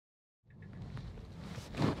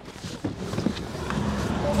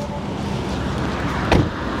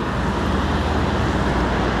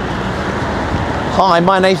Hi,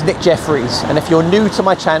 my name's Nick Jeffries, and if you're new to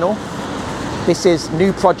my channel, this is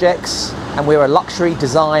New Projects, and we're a luxury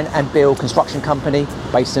design and build construction company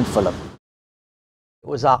based in Fulham. It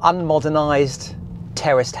was our unmodernised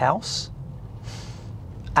terraced house,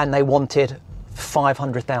 and they wanted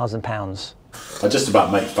 £500,000. I just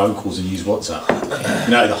about make phone calls and use WhatsApp.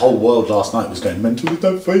 You know, the whole world last night was going mental. There's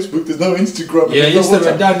no Facebook, there's no Instagram. Yeah, there's no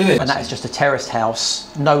WhatsApp. down, didn't it? And that is just a terraced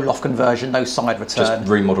house, no loft conversion, no side return. Just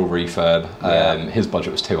remodel, refurb. Yeah. His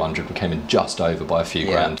budget was 200. We came in just over by a few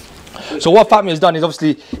grand. So what Fatmi has done is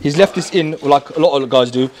obviously he's left this in like a lot of the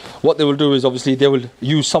guys do. What they will do is obviously they will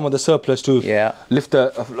use some of the surplus to lift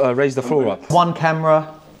the raise the floor up. One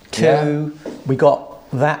camera, two, we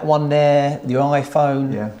got that one there, your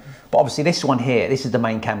iPhone. Yeah. But obviously this one here, this is the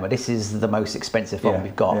main camera. This is the most expensive one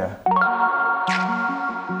we've got. Yeah.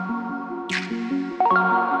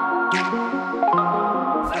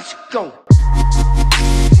 Let's go.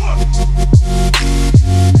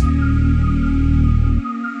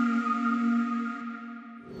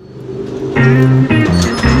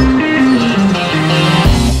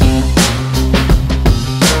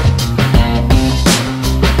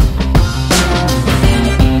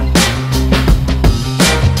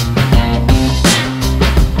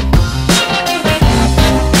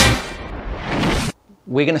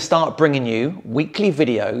 We're going to start bringing you weekly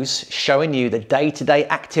videos showing you the day-to-day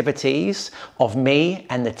activities of me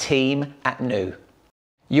and the team at New.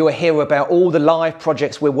 You will hear about all the live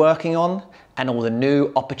projects we're working on and all the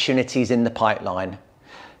new opportunities in the pipeline.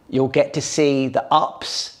 You'll get to see the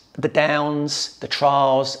ups, the downs, the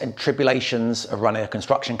trials and tribulations of running a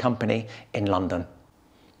construction company in London.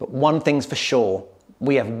 But one thing's for sure,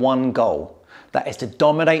 we have one goal, that is to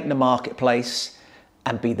dominate the marketplace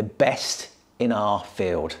and be the best in our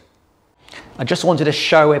field. I just wanted to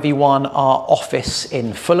show everyone our office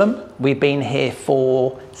in Fulham. We've been here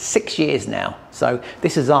for 6 years now. So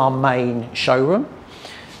this is our main showroom.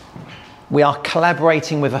 We are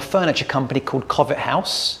collaborating with a furniture company called Covet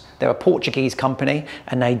House. They're a Portuguese company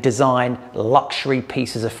and they design luxury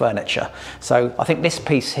pieces of furniture. So I think this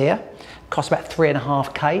piece here costs about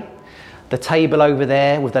 3.5K. The table over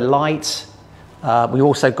there with the light. We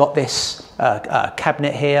also got this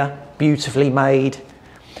cabinet here, beautifully made.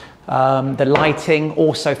 The lighting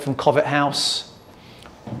also from Covet House.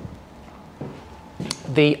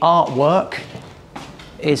 The artwork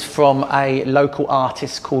is from a local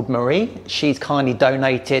artist called Marie. She's kindly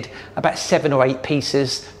donated about 7 or 8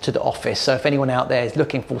 pieces to the office. So if anyone out there is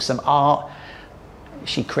looking for some art,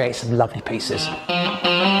 she creates some lovely pieces. Up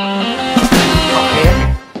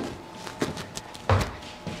here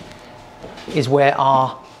is where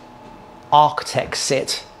our architects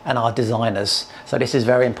sit and our designers. So this is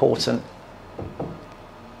very important.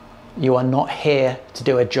 You are not here to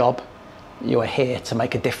do a job, you are here to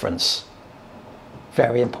make a difference.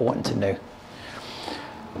 Very important to know.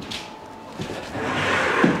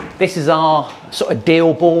 This is our sort of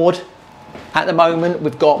deal board. At the moment,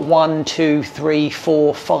 we've got 1, 2, 3,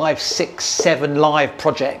 4, 5, 6, 7 live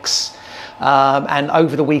projects. And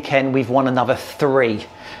over the weekend, we've won another 3.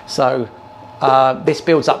 So this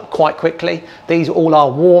builds up quite quickly. These are all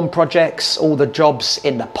our warm projects, all the jobs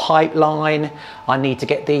in the pipeline. I need to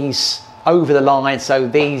get these over the line so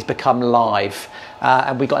these become live.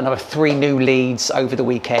 And we got another 3 new leads over the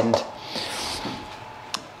weekend.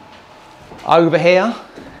 Over here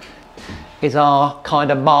is our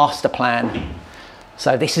kind of master plan.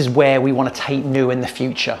 So this is where we want to take New in the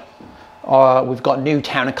future. We've got New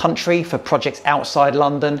Town and Country for projects outside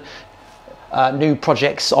London. New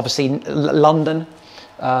projects, obviously London.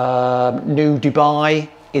 New Dubai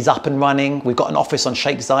is up and running. We've got an office on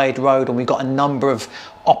Sheikh Zayed Road and we've got a number of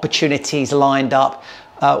opportunities lined up.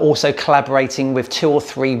 Also collaborating with 2 or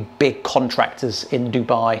 3 big contractors in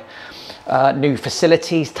Dubai. New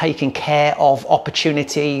facilities, taking care of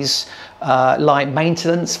opportunities like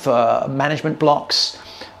maintenance for management blocks.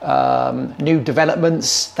 New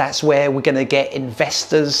developments, that's where we're going to get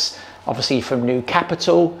investors, obviously from New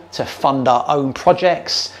Capital, to fund our own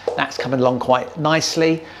projects. That's coming along quite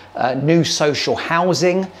nicely. New social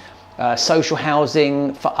housing. Social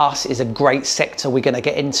housing for us is a great sector we're going to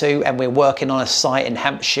get into, and we're working on a site in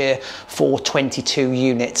Hampshire for 22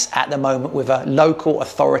 units at the moment with a local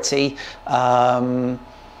authority. So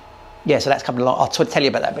that's coming along. I'll tell you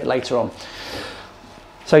about that a bit later on.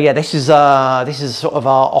 So yeah, this is sort of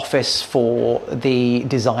our office for the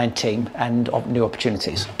design team and new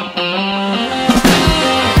opportunities.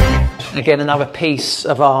 Again, another piece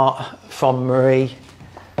of art from Marie.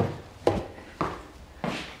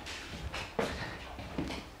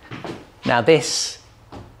 Now this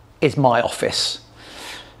is my office.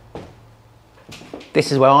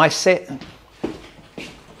 This is where I sit.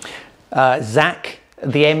 Zach,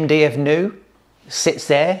 the MD of New, sits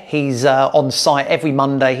there. He's on site every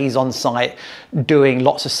Monday. He's on site doing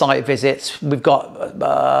lots of site visits. We've got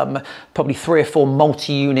probably 3 or 4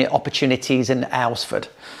 multi-unit opportunities in Aylesford.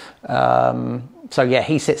 So yeah,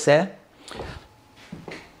 he sits there.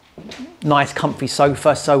 Nice comfy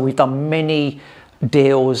sofa. So we've done many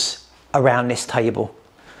deals around this table.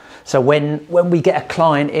 So when we get a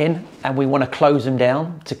client in and we want to close them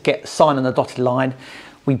down to get sign on the dotted line,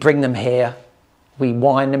 we bring them here. We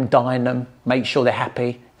wine them, dine them, make sure they're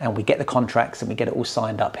happy, and we get the contracts and we get it all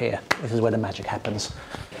signed up here. This is where the magic happens.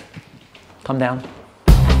 Come down.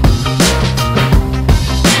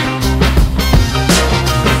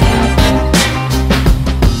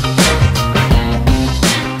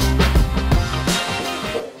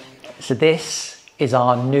 So this is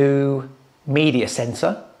our new media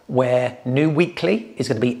centre where New Weekly is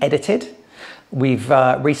going to be edited. We've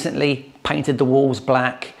recently painted the walls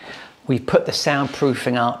black. We've put the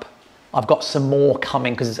soundproofing up. I've got some more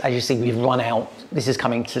coming because, as you see, we've run out. This is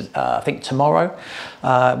coming to, I think, tomorrow.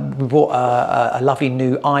 We bought a lovely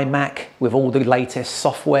new iMac with all the latest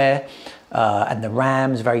software and the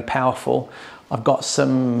RAM's very powerful. I've got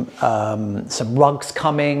some rugs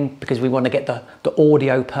coming because we want to get the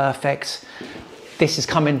audio perfect. This is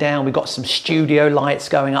coming down. We've got some studio lights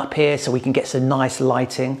going up here so we can get some nice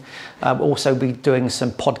lighting. We'll also be doing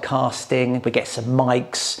some podcasting. We get some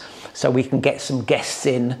mics, so we can get some guests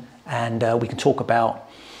in and we can talk about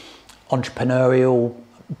entrepreneurial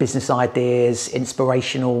business ideas,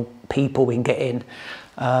 inspirational people we can get in.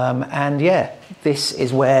 And yeah, this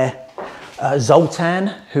is where Zoltan,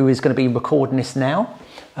 who is going to be recording this now,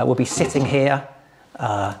 will be sitting here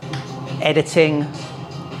editing.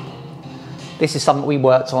 This is something we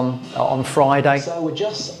worked on Friday. So we're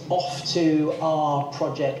just off to our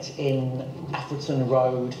project in Atherton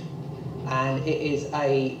Road, and it is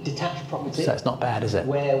a detached property. So it's not bad, is it?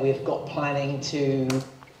 Where we've got planning to...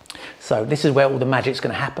 So this is where all the magic's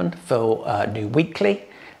going to happen for New Weekly,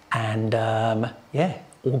 and yeah,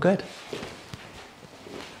 all good.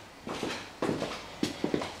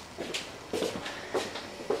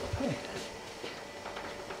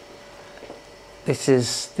 This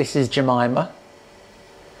is Jemima.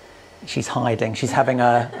 She's hiding. She's having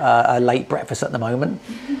a late breakfast at the moment.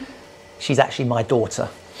 She's actually my daughter.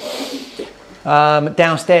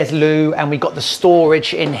 Downstairs Lou, and we've got the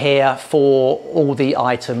storage in here for all the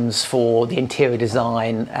items for the interior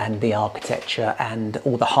design and the architecture and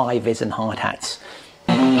all the high vis and hard hats.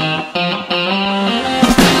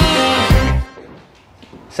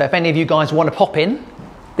 So if any of you guys want to pop in,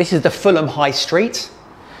 this is the Fulham High Street.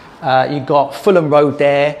 You've got Fulham Road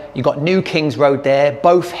there, you've got New Kings Road there,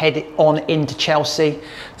 both head on into Chelsea.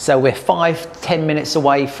 So we're 5-10 minutes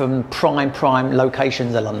away from prime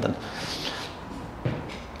locations of London.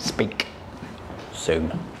 Speak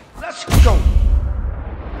soon. Let's go.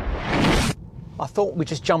 I thought we'd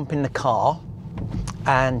just jump in the car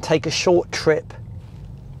and take a short trip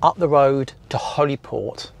up the road to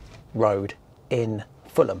Holyport Road in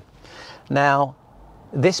Fulham. Now,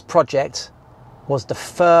 this project was the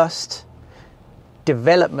first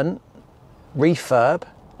development refurb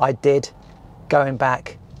I did going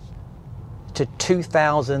back to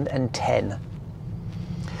 2010.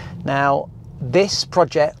 Now, this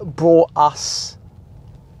project brought us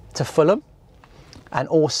to Fulham, and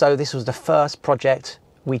also this was the first project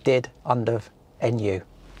we did under NU.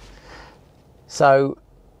 So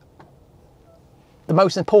the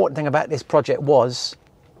most important thing about this project was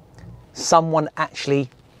someone actually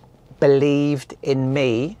believed in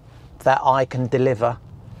me that I can deliver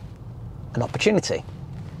an opportunity.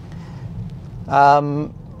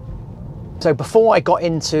 So before I got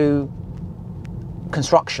into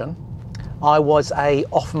construction, I was a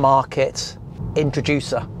off-market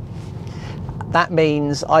introducer. That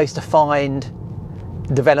means I used to find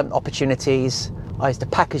development opportunities, I used to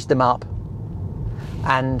package them up,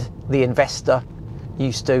 and the investor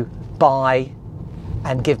used to buy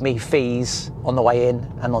and give me fees on the way in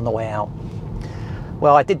and on the way out.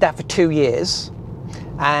 Well, I did that for 2 years,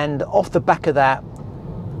 and off the back of that,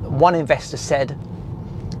 one investor said,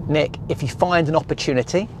 Nick, if you find an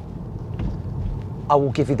opportunity, I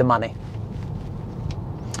will give you the money.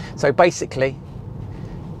 So basically,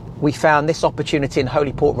 we found this opportunity in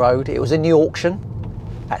Holyport Road. It was a new auction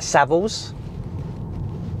at Savills,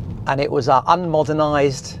 and it was an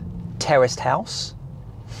unmodernised terraced house,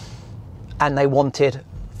 and they wanted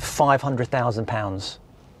 £500,000.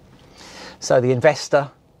 So the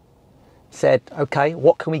investor said, okay,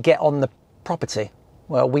 what can we get on the property?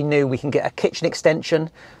 Well, we knew we can get a kitchen extension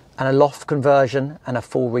and a loft conversion and a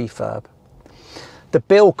full refurb. The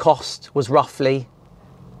bill cost was roughly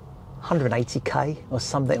 180k or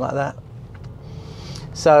something like that.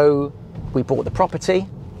 So we bought the property,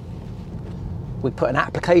 we put an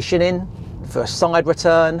application in for a side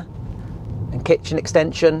return and kitchen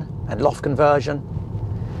extension and loft conversion.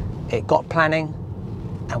 It got planning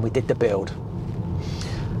and we did the build.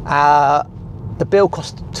 The build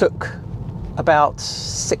cost took about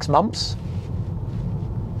 6 months,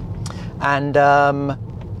 and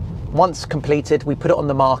once completed we put it on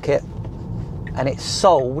the market and it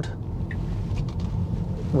sold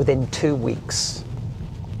within 2 weeks.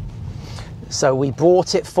 So we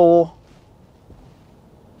bought it for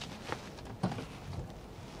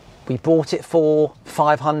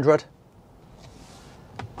 500.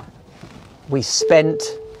 We spent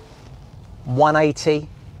 180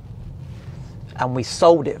 and we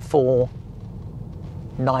sold it for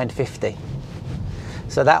 950.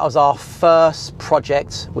 So that was our first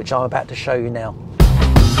project, which I'm about to show you now.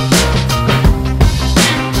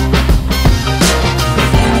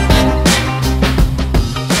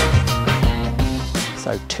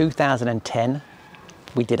 So 2010,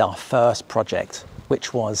 we did our first project,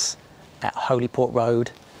 which was at Holyport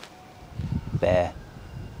Road, there.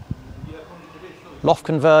 Loft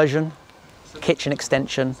conversion, kitchen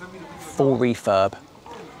extension, full refurb.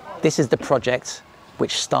 This is the project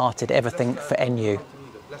which started everything for NU.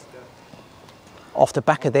 Off the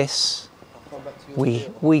back of this,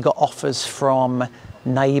 we got offers from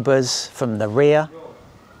neighbours, from the rear,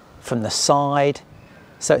 from the side.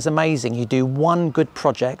 So it's amazing. You do one good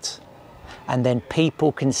project and then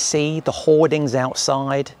people can see the hoardings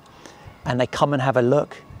outside and they come and have a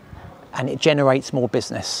look and it generates more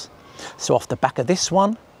business. So off the back of this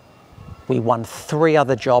one, we won 3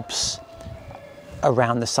 other jobs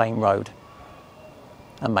around the same road.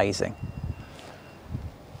 Amazing.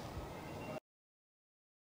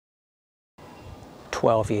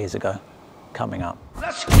 "12 years ago, coming up.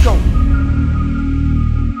 Let's go.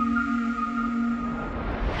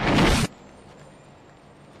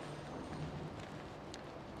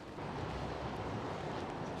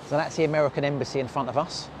 So that's the American Embassy in front of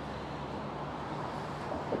us.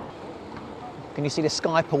 Can you see the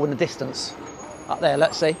sky pool in the distance? Up there,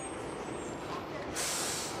 let's see.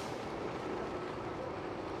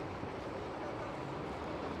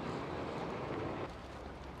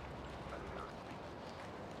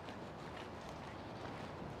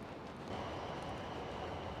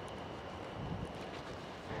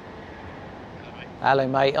 Hello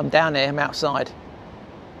mate, I'm down here, I'm outside.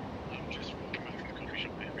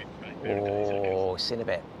 Oh, see in a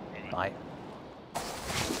bit, right.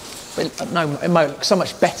 But no, it looks so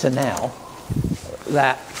much better now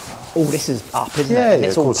that all this is up, isn't it? And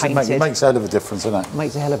it's all painted. It makes a hell of a difference, doesn't it?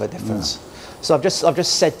 Makes a hell of a difference. Yeah. So I've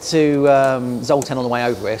just said to Zoltan on the way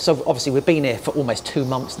over here, so obviously we've been here for almost 2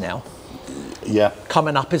 months now. Yeah.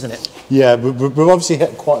 Coming up, isn't it? Yeah, we've obviously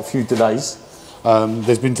hit quite a few delays.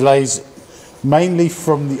 There's been delays mainly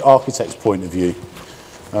from the architect's point of view.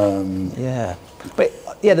 Yeah. But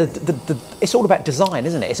yeah, it's all about design,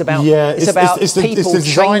 isn't it? It's about it's the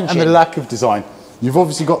design changing. and the lack of design. You've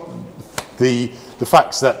obviously got the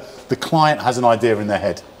facts that the client has an idea in their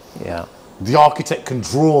head. Yeah. The architect can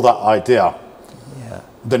draw that idea. Yeah.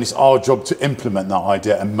 Then it's our job to implement that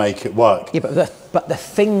idea and make it work. Yeah, but the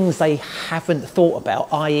things they haven't thought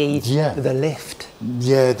about, i.e. the lift.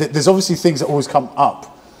 Yeah, there's obviously things that always come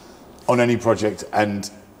up on any project, and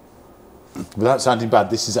without sounding bad,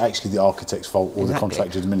 this is actually the architect's fault or the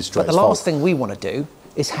contractor administrator's fault. But the last thing we want to do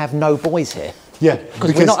is have no boys here. Yeah,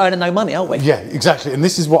 because we're not earning no money, are we? Yeah, exactly. And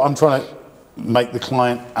this is what I'm trying to make the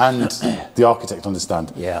client and the architect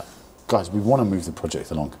understand. Yeah. Guys, we want to move the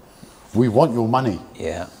project along. We want your money.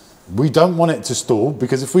 Yeah. We don't want it to stall,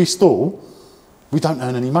 because if we stall, we don't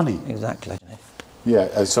earn any money. Exactly.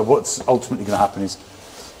 Yeah, so what's ultimately going to happen is,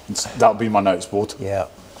 that'll be my notice board. Yeah.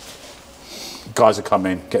 Guys will come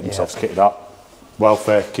in, get themselves kitted up,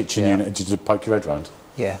 welfare, kitchen unit, and just poke your head round.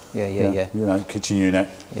 Yeah. You know, kitchen unit,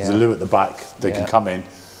 there's a loo at the back, they can come in.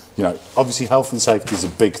 You know, obviously health and safety is a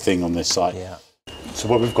big thing on this site. Yeah. So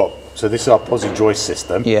what we've got, so this is our posi joist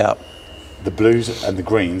system. Yeah. The blues and the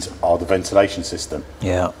greens are the ventilation system.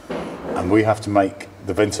 Yeah. And we have to make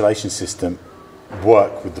the ventilation system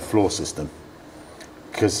work with the floor system,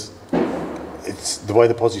 because it's the way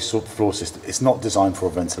the posi floor system, it's not designed for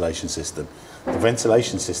a ventilation system. The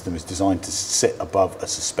ventilation system is designed to sit above a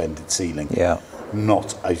suspended ceiling,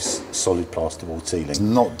 not a solid plasterboard ceiling. It's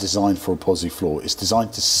not designed for a posi floor. It's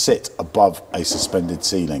designed to sit above a suspended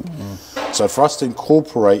ceiling. So for us to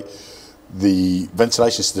incorporate the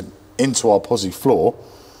ventilation system into our posi floor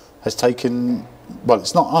has taken, well,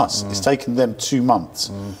 it's not us, it's taken them 2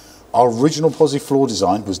 months. Our original posi floor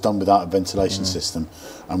design was done without a ventilation system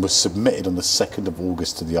and was submitted on the 2nd of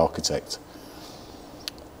August to the architect.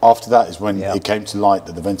 After that is when it came to light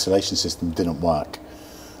that the ventilation system didn't work.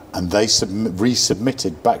 And they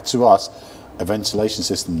resubmitted back to us a ventilation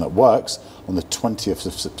system that works on the 20th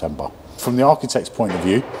of September. From the architect's point of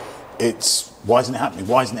view, it's why isn't it happening?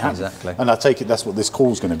 Why isn't it happening? Exactly. And I take it that's what this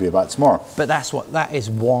call is going to be about tomorrow. But that is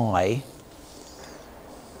why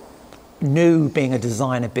New being a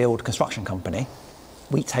designer build construction company,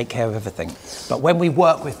 we take care of everything. But when we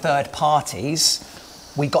work with third parties,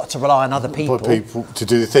 we got to rely on other people, to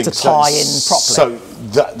do the thing. To tie in properly. So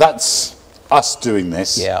that's us doing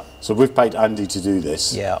this. Yeah. So we've paid Andy to do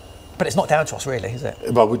this. Yeah. But it's not down to us really, is it?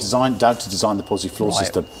 Well, we're down to design the posi floor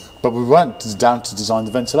system, but we weren't down to design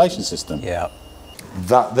the ventilation system. Yeah.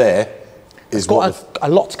 That there is got a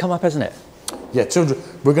lot to come up, isn't it? Yeah,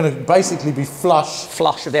 200. We're going to basically be flush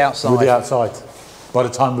with the outside. With the outside by the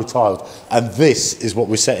time we're tiled. And this is what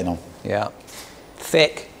we're setting on. Yeah.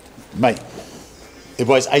 Thick. Mate, it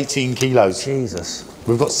weighs 18 kilos. Jesus.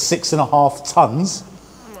 We've got 6.5 tons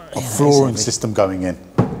of flooring system going in.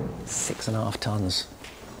 6.5 tons.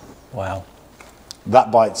 Wow.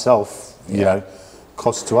 That by itself, you know,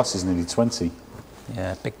 cost to us is nearly 20.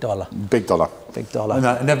 Yeah, big dollar. Big dollar. Big dollar.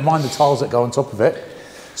 And never mind the tiles that go on top of it.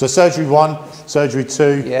 So surgery 1, surgery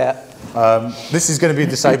 2. Yeah. This is going to be a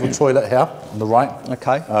disabled toilet here on the right.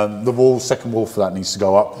 Okay. The wall, second wall for that needs to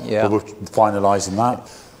go up. Yeah. But we're finalising that.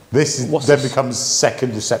 This becomes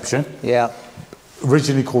second reception. Yeah.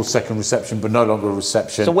 Originally called second reception, but no longer a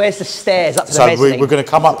reception. So where's the stairs up to the So mezzanine? we're going to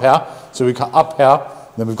come up here. So we come up here,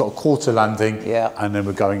 then we've got a quarter landing, Yeah. and then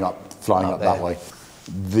we're going up, flying up that there. way.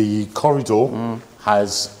 The corridor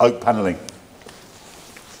has oak panelling.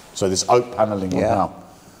 So there's oak panelling on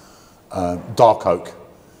now. Dark oak.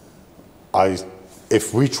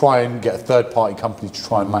 If we try and get a third-party company to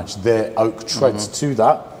try and match their oak treads to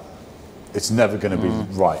that, it's never going to be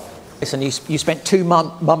right. Listen, you spent 2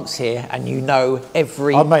 months here, and you know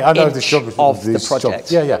every I know inch the geography of the this project.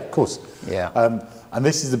 job. Yeah, of course. Yeah. And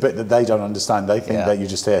this is the bit that they don't understand. They think that you're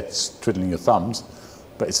just here twiddling your thumbs,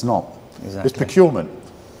 but it's not. Exactly. It's procurement.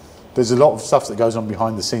 There's a lot of stuff that goes on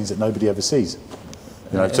behind the scenes that nobody ever sees.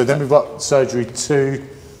 You know. So then we've got surgery 3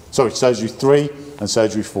 and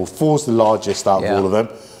surgery 4. 4's the largest out of all of them,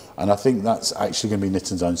 and I think that's actually going to be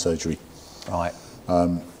Nitin's own surgery. Right.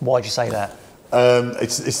 Why'd you say that?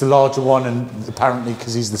 It's the larger one, and apparently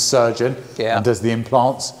because he's the surgeon and does the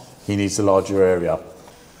implants, he needs a larger area.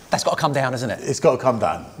 That's got to come down, isn't it? It's got to come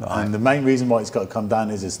down. Right. And the main reason why it's got to come down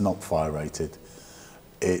is it's not fire rated.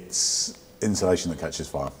 It's insulation that catches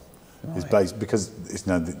fire. Right. It's based because it's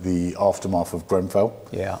the aftermath of Grenfell.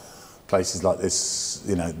 Yeah. Places like this,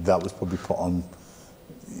 that was probably put on.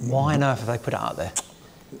 Why on earth have they put it out there?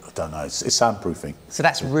 I don't know. It's soundproofing. So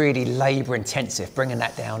that's really labour intensive, bringing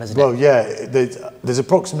that down, isn't it? Well, yeah. There's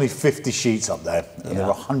approximately 50 sheets up there, and they're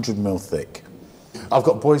 100 mil thick. I've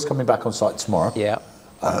got boys coming back on site tomorrow. Yeah.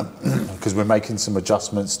 Because we're making some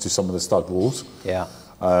adjustments to some of the stud walls. Yeah.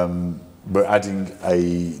 We're adding a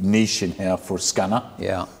niche in here for a scanner.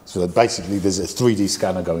 Yeah. So basically there's a 3D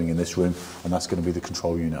scanner going in this room, and that's going to be the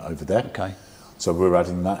control unit over there. Okay. So we're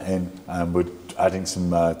adding that in, and we're adding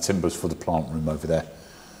some timbers for the plant room over there.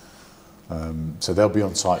 So they'll be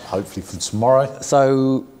on site hopefully from tomorrow.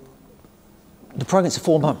 So the programme's a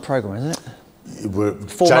 4-month programme, isn't it? We're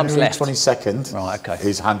 4 months January left. 22nd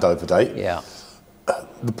is handover date. Yeah.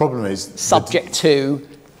 The problem is subject to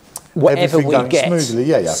whatever we get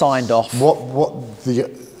smoothly, signed off.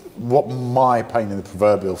 What my pain in the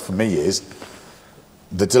proverbial for me is,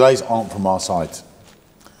 the delays aren't from our side.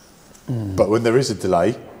 But when there is a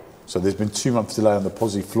delay, so there's been 2 months delay on the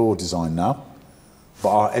posi floor design now, but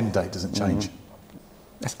our end date doesn't change.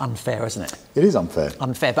 That's unfair, isn't it? It is unfair.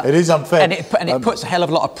 Unfair, but it is unfair, and it puts a hell of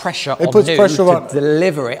a lot of pressure on puts you pressure to on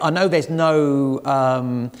deliver it. I know there's no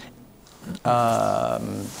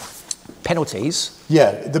penalties.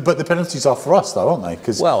 Yeah, but the penalties are for us, though, aren't they?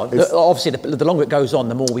 Because obviously, the longer it goes on,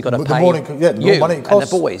 the more we got to pay. The more money it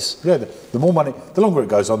costs. And the boys. Yeah, the more money, the longer it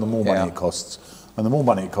goes on, the more money it costs, and the more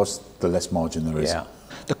money it costs, the less margin there is. Yeah.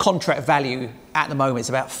 The contract value at the moment is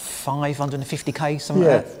about 550k, something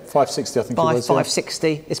like that. 560, I think.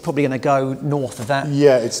 560. It's probably going to go north of that.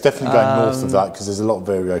 Yeah, it's definitely going north of that because there's a lot of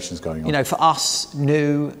variations going on. You know, for us,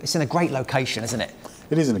 New, it's in a great location, isn't it?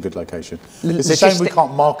 It is in a good location. It's a shame we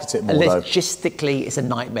can't market it more, though. Logistically, it's a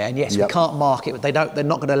nightmare. And yes, we can't market it. They're not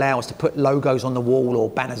going to allow us to put logos on the wall or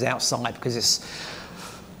banners outside because it's...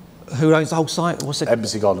 Who owns the whole site? What's it?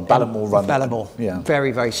 Embassy Garden. Ballamore run. Ballamore. Yeah.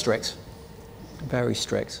 Very, very strict. Very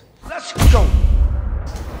strict. Let's go.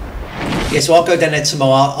 Yeah, so I'll go down there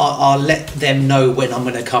tomorrow. I'll let them know when I'm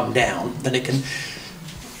going to come down. Then it can.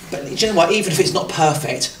 But do you know what? Even if it's not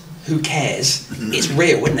perfect, who cares? It's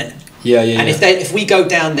real, isn't it? Yeah. And if we go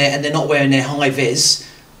down there and they're not wearing their high vis,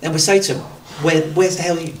 then we say to them,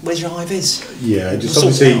 where's your high vis? Yeah, just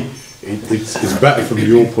obviously it's better from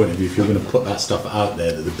your point of view if you're going to put that stuff out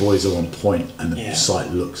there that the boys are on point and the site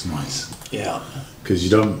looks nice. Yeah. Because you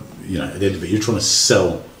don't, at the end of it, you're trying to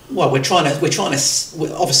sell. Well, we're trying to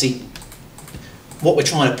obviously what we're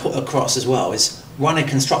trying to put across as well is run a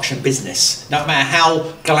construction business. No matter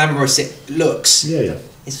how glamorous it looks. Yeah.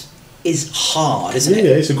 Is hard, isn't it?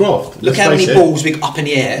 Yeah, it's a graft. Look how many balls we got up in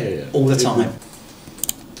the air all the time.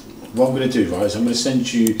 What I'm going to do, right, is I'm going to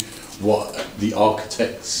send you what the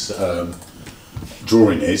architect's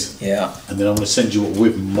drawing is. Yeah. And then I'm going to send you what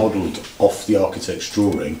we've modelled off the architect's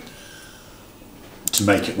drawing to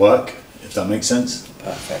make it work, if that makes sense.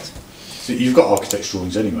 Perfect. So you've got architect's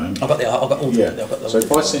drawings anyway. I've got all the. Yeah. So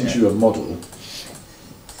if I send you a model.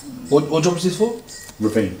 What job is this for?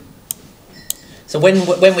 Ravine. So when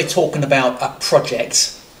we're talking about a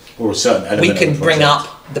project, or a certain element, we can bring up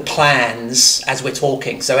the plans as we're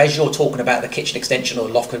talking. So as you're talking about the kitchen extension or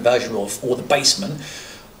loft conversion or the basement,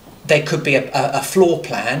 there could be a floor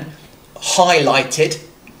plan highlighted.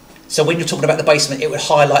 So when you're talking about the basement, it would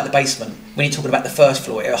highlight the basement. When you're talking about the first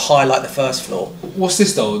floor, it would highlight the first floor. What's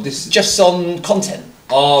this though? This just on content.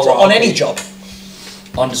 Oh, so right, on any job.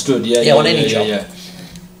 Understood. Yeah. On any job. Yeah.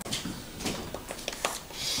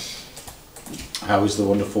 How is the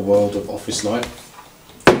wonderful world of office life?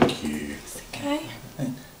 Thank you. Okay.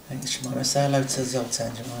 Thanks, Jemima. Say hello to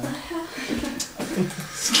Zoltan, Jemima.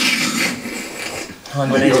 Hi,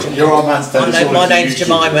 my name's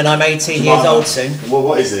Jemima and I'm 18 years old soon. Well,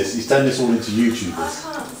 what is this? He's turned this all into YouTubers.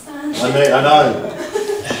 I can't stand I know.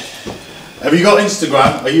 Have you got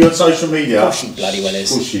Instagram? Are you on social media? Of course she bloody well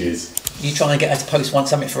is. Of course she is. You try and get her to post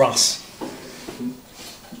something for us.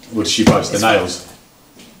 What does she post? The nails?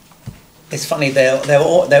 It's funny, they've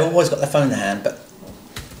always got their phone in their hand, but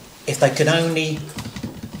if they could only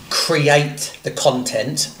create the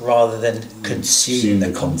content rather than consume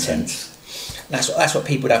the content. That's what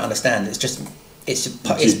people don't understand. It's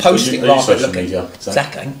posting rather than looking.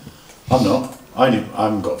 Exactly. I'm not. I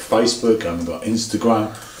haven't got Facebook. I haven't got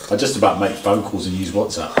Instagram. I just about make phone calls and use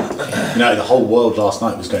WhatsApp. The whole world last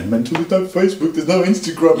night was going mental. There's no Facebook. There's no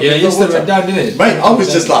Instagram. Yeah, you still went down, didn't it? Mate, I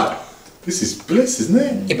was just like, this is bliss, isn't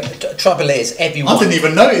it? Yeah, but the trouble is, everyone. I didn't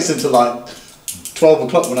even notice until like 12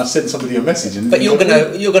 o'clock when I sent somebody a message. But you're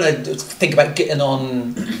gonna think about getting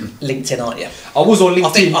on LinkedIn, aren't you? I was on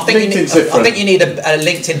LinkedIn. I think you need a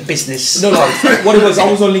LinkedIn business. No. What it was, I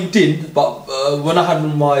was on LinkedIn, but when I had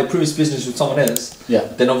my previous business with someone else,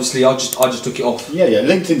 then obviously I just took it off. Yeah.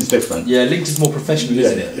 LinkedIn's different. Yeah, LinkedIn's more professional,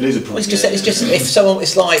 isn't it? It is a. It's just if someone,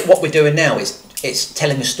 it's like what we're doing now is. It's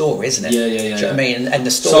telling a story, isn't it? Yeah. Do you know what I mean? And the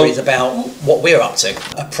story is about what we're up to.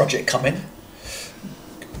 A project coming,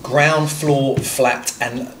 ground floor flat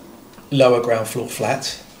and lower ground floor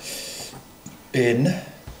flat in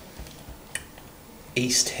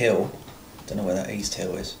East Hill. Don't know where that East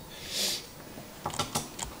Hill is.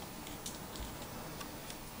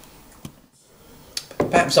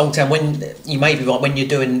 Perhaps Old Town, when you may be right when you're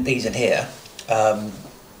doing these in here,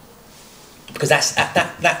 because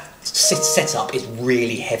that setup is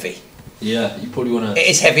really heavy. Yeah, you probably want to. It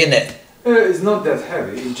is heavy, isn't it? It's not that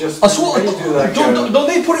heavy. It just. I swear, don't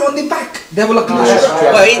they put it on the back? They have like a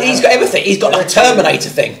well, he's got everything. He's got like a Terminator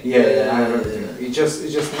thing. Yeah, I have everything. It just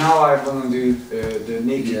now I'm gonna do the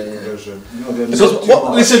naked version. Because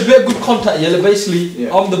listen, we're good contact. Yeah, basically,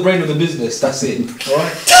 I'm the brain of the business. That's it. All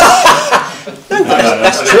right.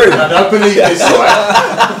 That's true. I believe this,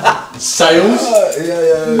 right? Sales,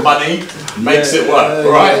 money makes it work,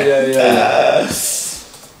 right?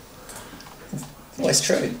 Well, it's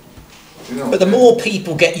true. But the more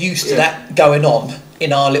people get used to that going on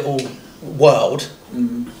in our little world,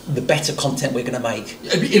 the better content we're going to make.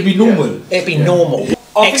 It'll be normal. It'll be normal.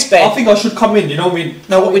 I think I should come in, you know what I mean?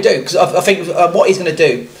 No, what we do, because I think what he's going to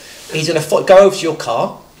do, he's going to go over to your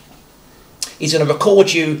car, he's going to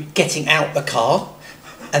record you getting out the car,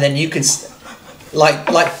 and then you can, like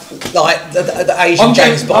the Asian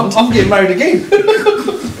James Bond. I'm getting married again.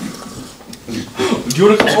 Do you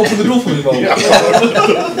want to open the door for me, Mo?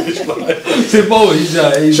 Say, Mo, he's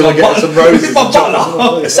Shall I get some roses? He's my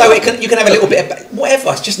butler. So you can have a little bit of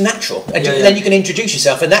whatever. It's just natural, and then you can introduce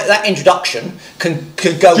yourself, and that introduction can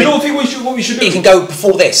go. Do you know what we should do? It can go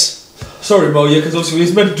before this. Sorry, Mo. Yeah, because obviously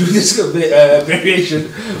we're meant to do this variation.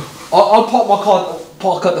 I'll park my car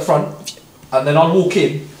at the front, and then I'll walk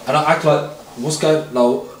in, and I'll act like what's going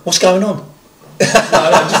on? No,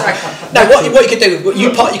 just act. No, what you could do, you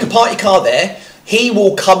can park your car there. He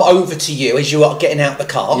will come over to you as you are getting out the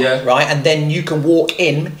car, right? And then you can walk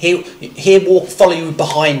in. He'll walk, follow you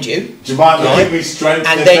behind you. Jemima, right? give me strength.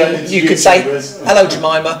 And then you can say, "Hello,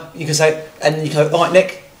 Jemima." You can say, and you go, "All right,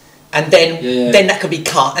 Nick," and then that could be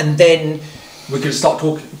cut, and then we could start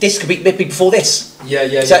talking. This could be before this. So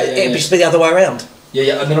it'd just be the other way around. And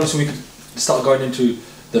then obviously we could start going into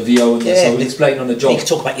the VO and so we'll explain on the job. You can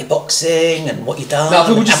talk about your boxing and what you've done.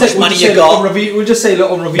 No, we'll just say, money you got. We'll just say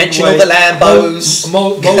on review. Mention all the Lambos.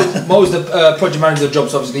 Mo's the project manager of the job,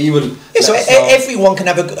 so obviously he will. Yeah, so everyone can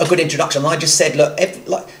have a good introduction. I just said, look,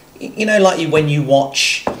 when you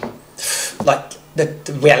watch, like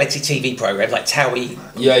the reality TV programs like Towie,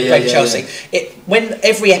 Chelsea. When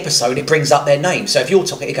every episode it brings up their name. So if you're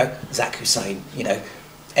talking, you go Zach Hussain,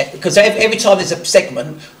 because every time there's a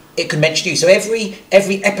segment, it can mention you. So every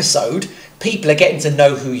episode, people are getting to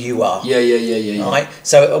know who you are. Right.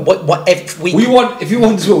 So we want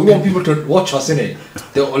people to watch us, innit?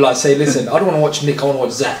 They'll like say, listen, I don't want to watch Nick, I want to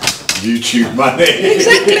watch Zach. YouTube money.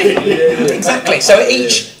 Exactly. So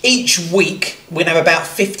each week we're gonna have about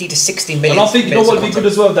 50 to 60 minutes. And I think what would be good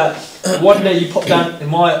as well, that one day you pop down in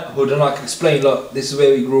my hood and I can explain, look, this is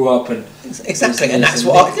where we grew up and exactly, and that's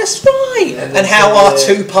right. And how our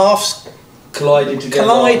two paths collided together.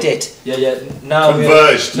 Now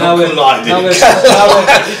converged, collided.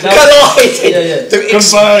 Collided.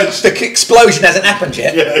 Converged. The explosion hasn't happened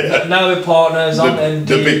yet. Now we're partners.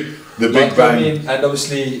 The big bang. And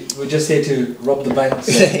obviously we're just here to rob the bank.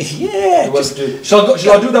 So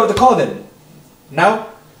Shall I do that with the car then? Now?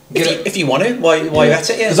 If you want to, while you're at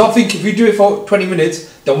it, Because I think if we do it for 20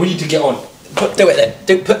 minutes, then we need to get on. Do it then.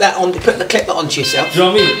 Put the clip that onto yourself. Do you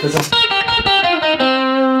know what I mean?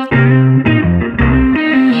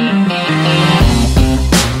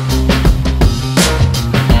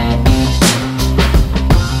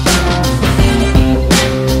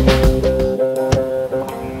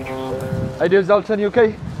 Hey there, Zaltan, you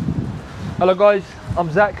okay? Hello guys, I'm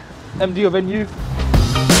Zach, MD of NU.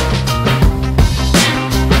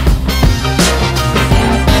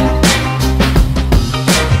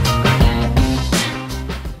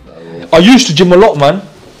 I used to gym a lot, man.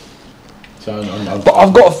 But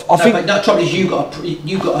I've got, I think. But the trouble is,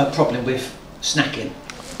 you got a problem with snacking.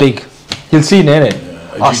 Big. You'll see it, innit?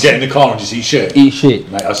 You get in the car and just eat shit. Eat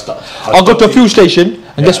shit. Mate, I go to a fuel station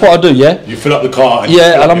and guess what I do? Yeah. You fill up the car. And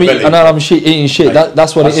I'm eating shit. Mate,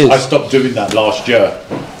 that's what it is. I stopped doing that last year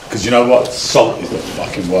because you know what? Salt is the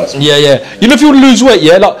fucking worst. Yeah. You know, if you want to lose weight,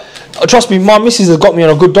 trust me, my missus has got me on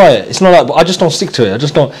a good diet. It's not like, but I just don't stick to it. I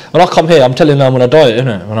just don't. When I come here, I'm telling her I'm on a diet,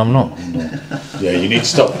 innit? When I'm not. Yeah, you need to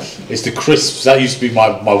stop. It's the crisps. That used to be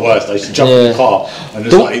my worst. I used to jump in the car and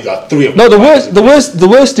just eat like 3 of them. No, the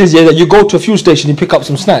worst is that you go to a fuel station and you pick up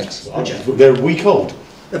some snacks. They're a week old.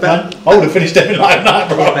 I would have finished them in like a night,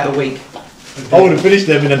 bro. About a week. I would have finished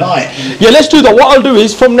them in a night. Yeah, let's do that. What I'll do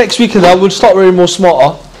is from next week we'll start wearing more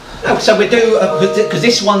smarter. No, so we do because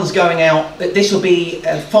this one's going out. This will be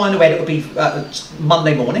final edit. Will be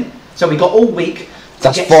Monday morning. So we got all week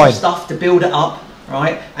to get some stuff to build it up,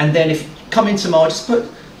 right? And then if you come in tomorrow, just put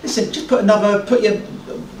your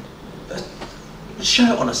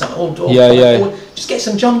shirt on or something, or just get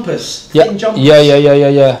some jumpers, thin jumpers.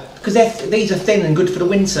 Yeah. Because these are thin and good for the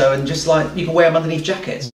winter, and just like you can wear them underneath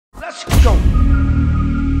jackets. Let's go.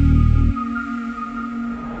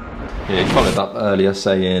 Yeah, you followed up earlier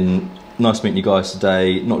saying, nice meeting you guys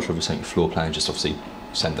today. Not sure if you're saying your floor plan, just obviously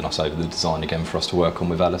sending us over the design again for us to work on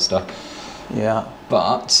with Alistair. Yeah.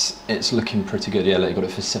 But it's looking pretty good. Yeah, look, you got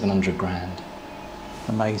it for 700 grand.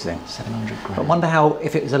 Amazing. 700 grand. I wonder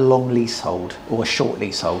if it was a long leasehold or a short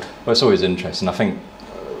leasehold. Well, it's always interesting. I think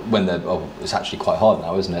when it's actually quite hard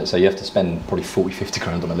now, isn't it? So you have to spend probably 40, 50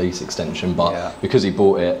 grand on a lease extension, but because he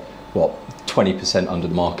bought it, 20% under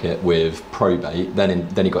the market with probate, then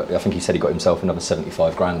he got, I think he said he got himself another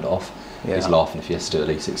 75 grand off. Yeah. He's laughing if he has to do a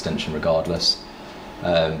lease extension regardless.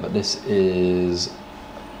 But this is...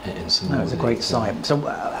 It's a great site. So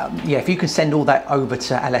if you can send all that over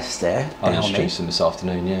to Alistair. I'll introduce him this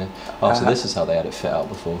afternoon, so this is how they had it fit out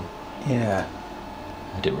before. Yeah.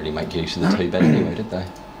 They didn't really make use of the 2-bed anyway, did they?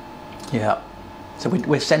 Yeah. So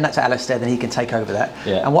we'll send that to Alistair, then he can take over that.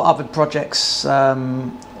 Yeah. And what other projects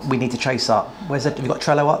we need to chase up? Have you got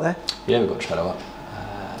Trello up there? Yeah, we've got Trello up.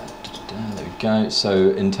 There we go.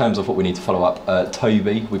 So in terms of what we need to follow up,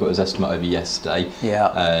 Toby, we got his estimate over yesterday.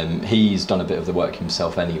 Yeah. He's done a bit of the work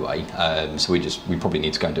himself anyway, so we probably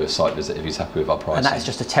need to go and do a site visit if he's happy with our pricing. And that is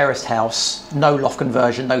just a terraced house, no loft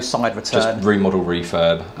conversion, no side return. Just remodel,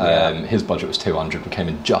 refurb. His budget was 200. We came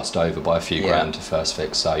in just over by a few grand to first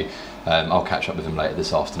fix. So I'll catch up with him later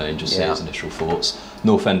this afternoon, just see his initial thoughts.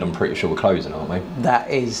 North End, I'm pretty sure we're closing, aren't we? That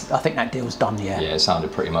is, I think that deal's done. Yeah. Yeah, it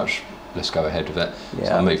sounded pretty much. Let's go ahead with it. Yeah.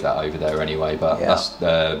 So I'll move that over there anyway, but that's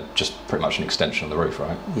just pretty much an extension on the roof,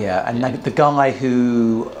 right? Yeah, and the guy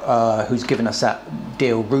who's given us that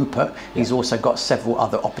deal, Rupert, he's also got several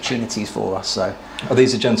other opportunities for us. So, are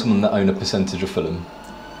these a gentleman that own a percentage of Fulham?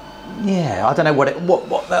 Yeah, I don't know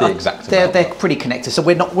what the exact they're pretty connected. So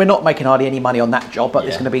we're not making hardly any money on that job, but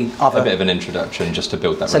there's going to be other. A bit of an introduction just to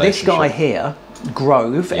build that. So relationship. this guy here,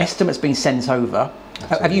 Grove, estimate's been sent over.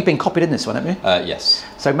 Have you been copied in this one, haven't you? Yes.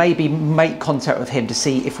 So maybe make contact with him to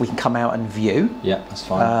see if we can come out and view. Yeah, that's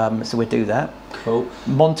fine. So we'll do that. Cool.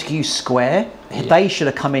 Montague Square, they should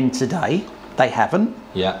have come in today. They haven't.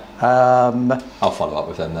 Yeah. I'll follow up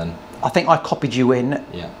with them then. I think I copied you in.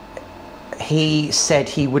 Yeah. He said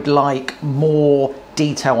he would like more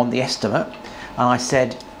detail on the estimate, and I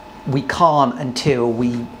said we can't until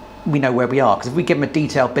we know where we are, because if we give him a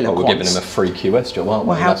detailed bill of quants, we're giving him a free QS job, aren't we?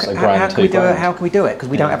 Well, how can we do it? How can we do it? Because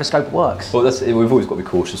we don't have a scope of works. Well, we've always got to be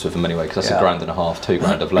cautious with them anyway, because that's £1.5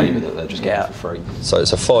 grand, £2 of labour that they're just getting for free. So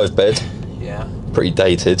it's a 5-bed. Yeah. Pretty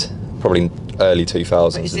dated, probably early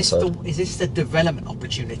 2000s. But is this the development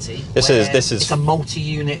opportunity? This is it's a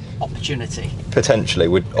multi-unit opportunity. Potentially,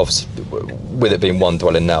 obviously, with it being one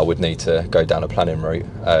dwelling now, we'd need to go down a planning route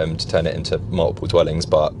to turn it into multiple dwellings.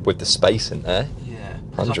 But with the space in there.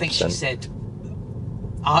 100%. I think she said,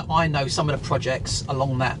 I know some of the projects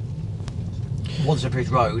along that Wandsworth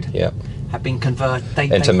Road have been converted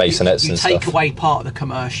into masonettes and stuff. You take away part of the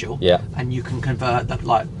commercial, yeah, and you can convert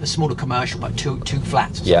like a smaller commercial, like two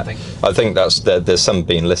flats or something. I think there's some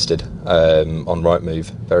being listed on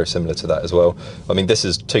Rightmove, very similar to that as well. I mean, this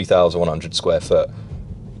is 2,100 square foot.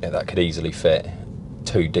 Yeah, that could easily fit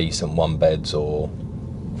 2 decent 1-beds or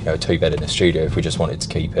a 2-bed in a studio if we just wanted to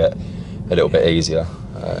keep it a little bit easier.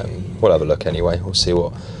 We'll have a look anyway. We'll see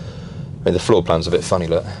what. I mean, the floor plan's a bit funny.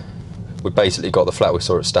 Look, we basically got the flat we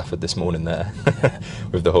saw at Stafford this morning there,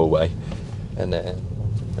 with the hallway, and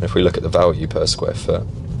if we look at the value per square foot,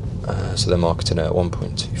 so they're marketing at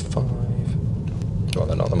 1.25. Well,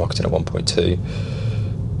 they're not. They're marketing at 1.2,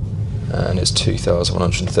 and it's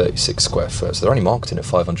 2,136 square foot. So they're only marketing at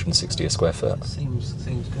 560 a square foot. Seems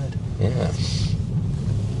good. Yeah.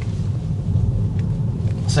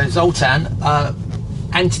 So Zoltan,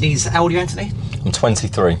 Anthony's, how old are you, Anthony? I'm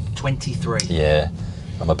 23. 23. Yeah,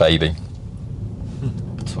 I'm a baby.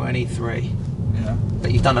 23. Yeah.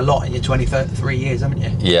 But you've done a lot in your 23 years, haven't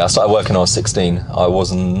you? Yeah, I started working when I was 16. I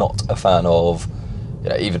was not a fan of,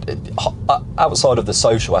 even outside of the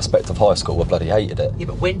social aspect of high school, I bloody hated it. Yeah,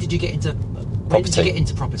 but when did you get into property?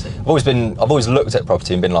 I've always looked at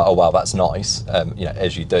property and been like, oh wow, that's nice,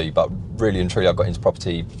 as you do. But really and truly, I got into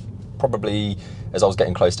property probably as I was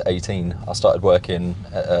getting close to 18. I started working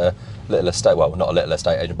at a little estate, well, not a little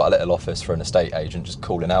estate agent, but a little office for an estate agent, just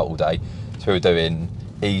calling out all day. So we were doing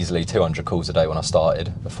easily 200 calls a day when I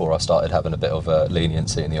started, before I started having a bit of a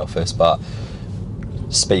leniency in the office. But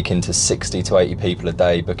speaking to 60 to 80 people a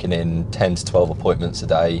day, booking in 10 to 12 appointments a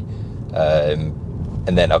day,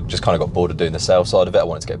 and then I just kind of got bored of doing the sales side of it. I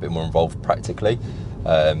wanted to get a bit more involved practically,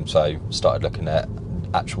 so started looking at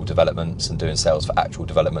actual developments and doing sales for actual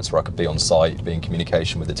developments where I could be on site, be in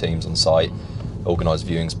communication with the teams on site, organise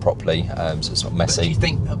viewings properly, so it's not messy. But do you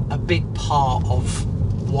think a big part of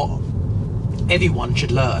what everyone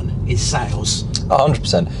should learn is sales?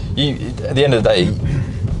 100%. At the end of the day,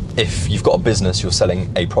 if you've got a business, you're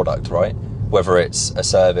selling a product, right? Whether it's a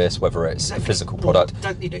service, whether it's a physical product.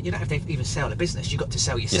 You don't have to even sell a business. You've got to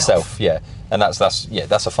sell yourself. Yourself, yeah. And that's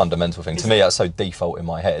a fundamental thing. To me, that's so default in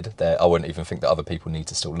my head that I wouldn't even think that other people need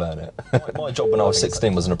to still learn it. My job when I was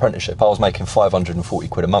 16 was an apprenticeship. I was making 540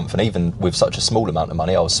 quid a month, and even with such a small amount of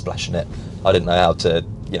money, I was splashing it. I didn't know how to,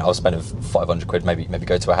 I was spending 500 quid, maybe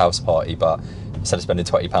go to a house party, but instead of spending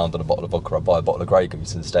 £20 on a bottle of vodka, I'd buy a bottle of Grey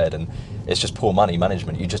Goose instead. And it's just poor money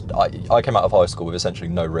management. I came out of high school with essentially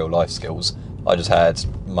no real life skills. I just had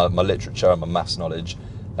my literature and my maths knowledge,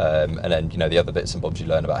 and then the other bits and bobs you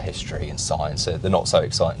learn about history and science. They're not so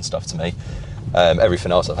exciting stuff to me.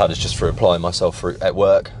 Everything else I've had is just through applying myself at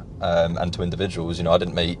work, and to individuals. I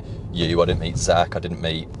didn't meet you, I didn't meet Zach, I didn't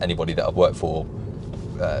meet anybody that I've worked for,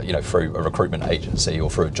 through a recruitment agency or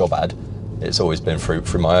through a job ad. It's always been through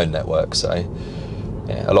my own network. So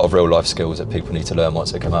yeah, a lot of real life skills that people need to learn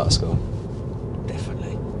once they come out of school.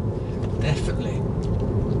 Definitely. Definitely.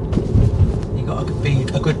 You got to be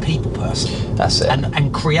a good people person. That's it.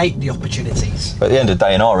 And create the opportunities. But at the end of the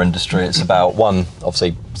day, in our industry, it's about one,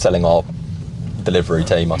 obviously selling our delivery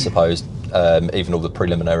team, I suppose. Even all the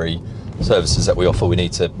preliminary services that we offer, we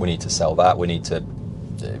need to sell that. We need to,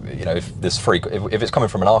 you know, if it's coming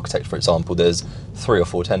from an architect, for example, there's 3 or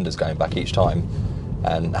 4 tenders going back each time.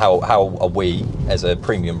 And how are we, as a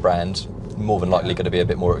premium brand, more than likely going to be a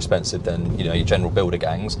bit more expensive than, you know, your general builder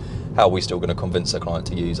gangs? How are we still going to convince a client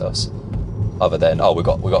to use us? Other than, oh, we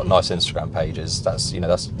got nice Instagram pages. That's, you know,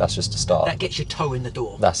 that's just a start. That gets your toe in the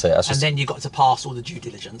door. That's it. And then you've got to pass all the due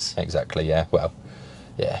diligence. Exactly. Yeah. Well.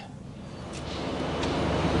 Yeah.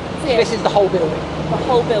 So yeah, This is the whole building. the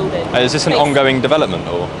whole building. Is this an ongoing development,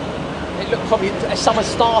 or It looked probably someone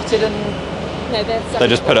started and No, there's they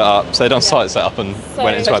just put it up? So they done site set up and So-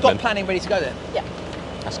 went into so it's got admin. planning ready to go then. Yeah.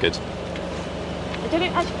 That's good. I don't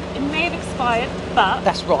know, it may have expired, but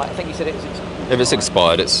That's right. I think you said it was. If it's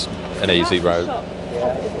expired, it's an easy road. Shop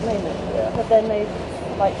at the moment. But then they've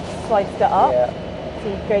like sliced it up. So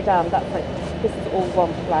you go down, that's like, this is all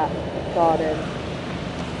one flat garden.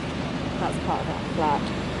 That's part of that flat.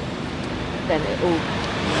 Then it all,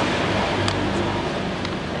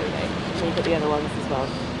 there we go. And you've got the other ones as well.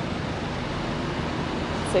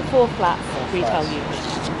 So 4 flats, retail units.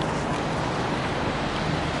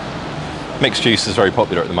 Mixed use is very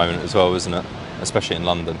popular at the moment as well, isn't it? Especially in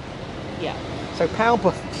London. Yeah. So pound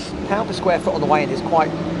per square foot on the way in is quite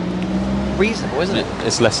reasonable, isn't it?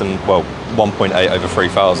 It's less than, well, 1.8 over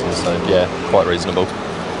 3,000, so yeah, quite reasonable.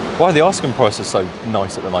 Why are the asking prices so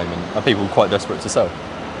nice at the moment? Are people quite desperate to sell?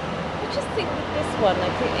 I just think that this one,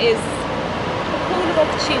 like, it is a pool of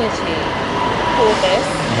opportunity for this.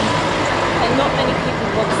 And not many people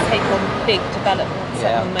want to take on big developments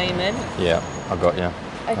at the moment. Yeah, I got you.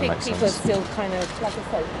 I think people are still kind of, like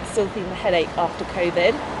I said, still feeling the headache after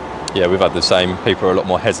COVID. Yeah, we've had the same. People are a lot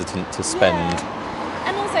more hesitant to spend. Yeah.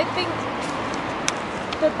 And also I think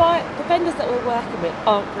the vendors that we're working with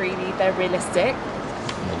aren't really, they're realistic.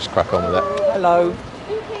 We'll just crack on with it. Hello.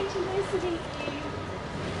 Okay, nice to meet you.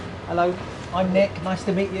 Hello. I'm Nick. Nice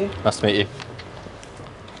to meet you. Nice to meet you.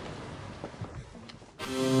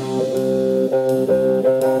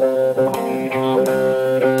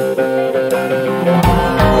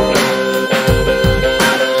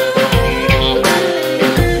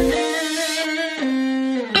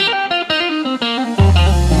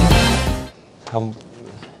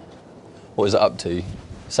 What is it up to?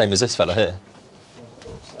 Same as this fella here?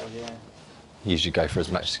 Usually go for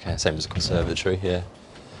as much as you can, same as a conservatory, yeah.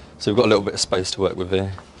 So we've got a little bit of space to work with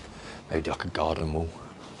here. Maybe like a garden wall.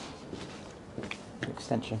 The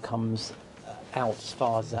extension comes out as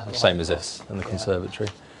far as that. Same as this and the conservatory.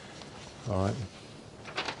 All right.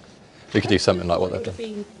 We could do something like what they've done.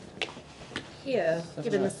 Been here,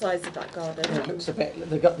 given the size of that garden. It looks a bit.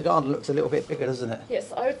 The garden looks a little bit bigger, doesn't it?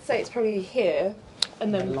 Yes, I would say it's probably here,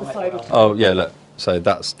 and then the side of Oh yeah, look. So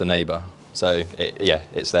that's the neighbour. So yeah,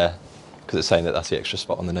 it's there because it's saying that that's the extra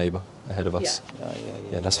spot on the neighbour ahead of us. Yeah.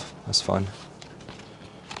 Yeah, that's fine.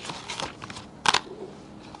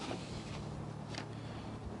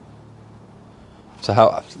 So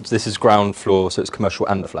how? This is ground floor, so it's commercial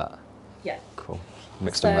and the flat. Yeah. Cool.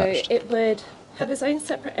 Mixed So and matched. it would have its own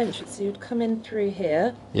separate entrance. So you'd come in through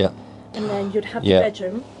here, Yeah. and then you'd have Yeah. the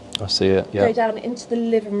bedroom. I see it. Go Yeah. down into the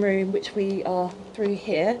living room, which we are through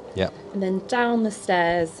here, Yeah. and then down the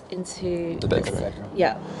stairs into The bedroom.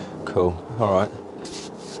 Yeah. Cool. All right.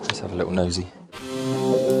 Let's have a little nosy.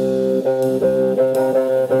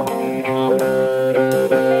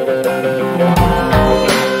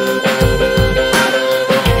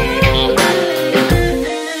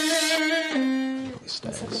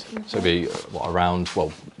 Stairs. So it'd be what, around,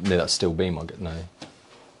 well, near that steel beam, I get no.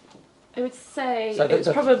 I would say So it's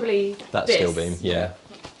probably That this, steel beam, yeah.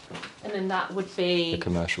 and then that would The be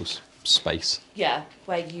commercial space. yeah,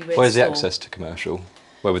 where you would. Where's the store- access to commercial?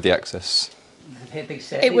 Where would the access?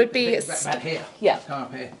 It would be right here. Yeah, Come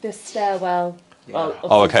up here. the stairwell. Well,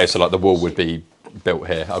 Oh, okay. So like the wall would be built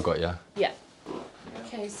here. I got you. Yeah.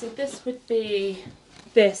 Okay, so this would be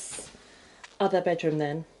this other bedroom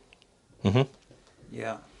then. Mhm.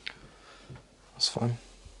 Yeah. That's fine.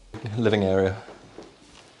 Living area.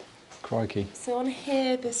 Crikey. So on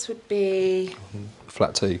here, this would be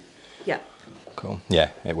Flat 2. yeah. Cool. Yeah,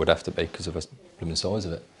 it would have to be because of the blooming size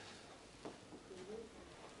of it.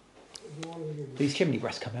 These chimney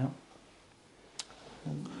breasts come out.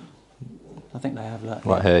 I think they have. Like,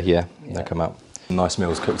 Right here, yeah, Yeah. they come out. Nice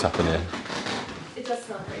meals cooked up in here. It does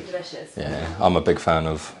smell pretty delicious. Yeah, I'm a big fan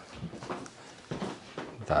of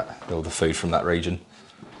that, all the food from that region.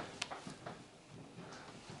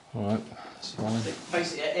 All right,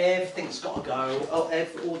 Basically, everything's got to go. All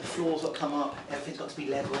the floors got to come up. Everything's got to be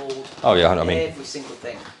levelled. Oh yeah, I mean every single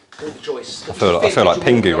thing. All the joists. I feel like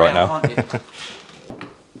Pingu right now.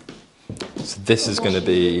 So this is going to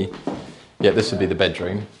be, yeah, this would be the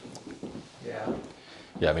bedroom. Yeah.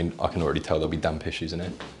 Yeah, I mean I can already tell there'll be damp issues in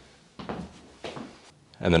it.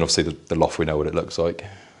 And then obviously the loft, we know what it looks like. And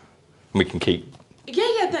we can keep.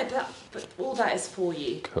 Yeah, but all that is for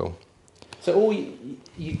you. Cool. So all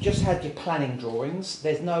you've just had your planning drawings.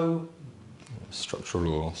 There's no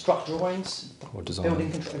structural drawings or design.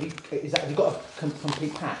 Building control. Have you got a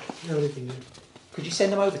complete pack? Everything. Could you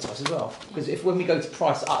send them over to us as well? Because if when we go to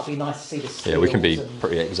price it up, it'd be nice to see the. Yeah, we can be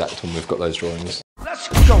pretty exact when we've got those drawings. Let's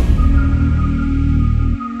go.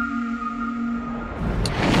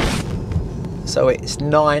 So it's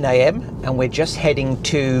 9 AM and we're just heading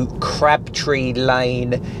to Crabtree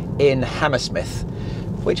Lane in Hammersmith,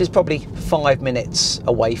 which is probably 5 minutes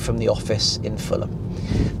away from the office in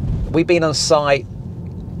Fulham. We've been on site,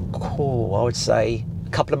 I would say, a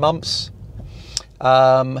couple of months.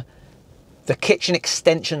 The kitchen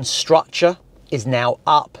extension structure is now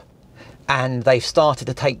up and they've started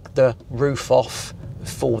to take the roof off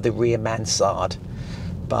for the rear mansard.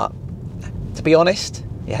 But to be honest,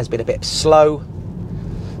 it has been a bit slow.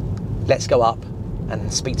 Let's go up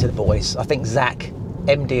and speak to the boys. I think Zach,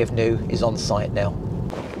 MD of New, is on site now.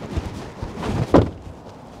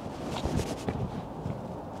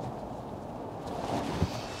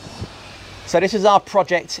 So this is our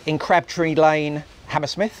project in Crabtree Lane,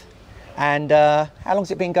 Hammersmith. And how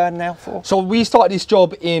long's it been going now for? So we started this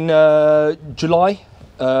job in July,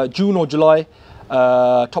 June or July.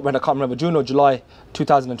 Top of my head, I can't remember, June or July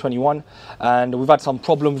 2021, and we've had some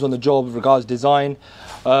problems on the job with regards to design,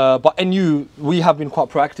 but NU, we have been quite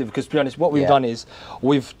proactive because, to be honest, what we've done is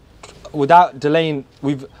without delaying,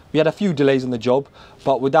 we had a few delays on the job,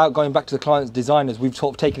 but without going back to the client's designers, we've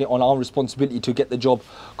sort of taken it on our responsibility to get the job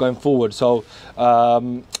going forward. So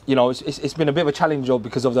you know, it's been a bit of a challenging job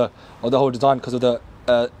because of the whole design, because of the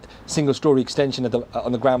single story extension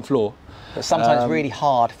on the ground floor. But sometimes really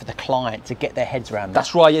hard for the client to get their heads around that.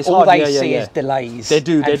 That's right, yes. All they see is delays. They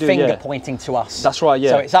do, finger pointing to us. That's right,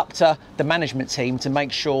 yeah. So it's up to the management team to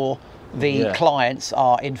make sure the clients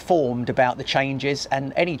are informed about the changes,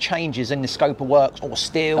 and any changes in the scope of works or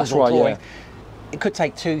steels or drawing. It could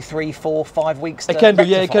take 2, 3, 4, 5 weeks to rectify.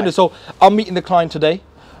 It can do. So I'm meeting the client today.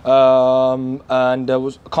 And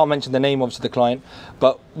I can't mention the name obviously the client,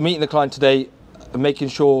 but meeting the client today, making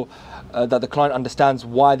sure that the client understands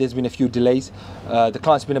why there's been a few delays. The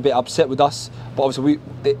client's been a bit upset with us, but obviously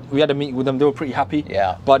we had a meeting with them, they were pretty happy.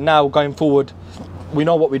 Yeah. But now going forward, we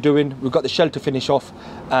know what we're doing, we've got the shell to finish off,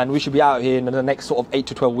 and we should be out here in the next sort of 8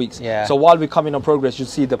 to 12 weeks. Yeah. So while we're coming on progress, you'll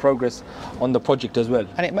see the progress on the project as well.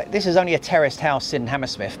 And this is only a terraced house in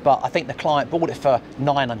Hammersmith, but I think the client bought it for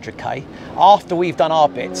 900k. After we've done our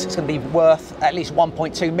bits, it's going to be worth at least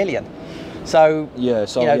 1.2 million. So, you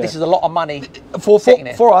know, this is a lot of money. For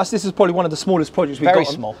us, this is probably one of the smallest projects we've got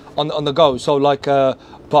small. On the go. So like,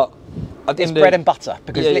 but it's bread and butter,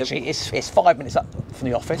 because literally it's 5 minutes up from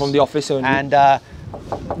the office. From the office, and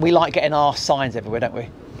we like getting our signs everywhere, don't we?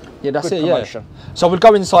 Yeah, that's Good it. promotion. Yeah. So we'll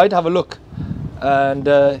go inside, have a look, and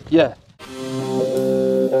yeah.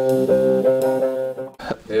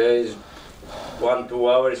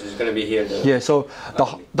 1-2 hours is going to be here. Yeah, so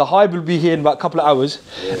the hive will be here in about a couple of hours,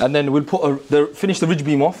 and then we'll finish the ridge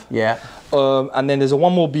beam off. Yeah. And then there's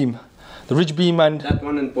one more beam, the ridge beam and that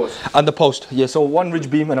one and post. And the post. Yeah, so one ridge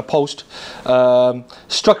beam and a post.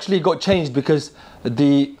 Structurally got changed because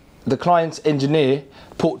the client's engineer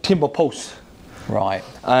put timber posts. Right.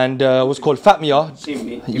 And was called Fatmia.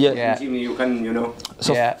 You can, you know.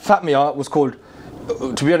 So Fatmia was called.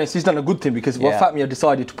 To be honest, he's done a good thing, because Fatmia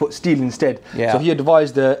decided to put steel instead. So he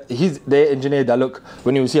advised their engineer that, look,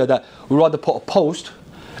 when he was here, that we'd rather put a post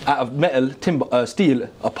out of metal, timber, steel,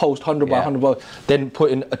 a post 100 by 100 than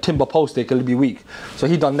put in a timber post there, 'cause it'll be weak. So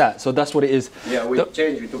he done that. So that's what it is. Yeah, we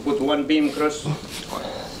changed it to put one beam across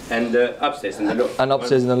and upstairs in the loft. And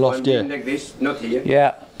upstairs in the loft, one beam like this, not here.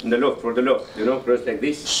 Yeah. In the loft, for the loft, you know, cross like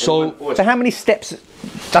this. So how many steps?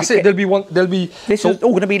 That's it. There'll be one. There'll be. This is all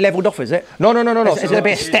going to be levelled off, is it? No. There's a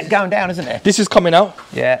bit of step going down, isn't there? This is coming out.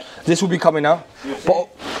 Yeah. This will be coming out. But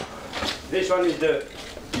this one is the.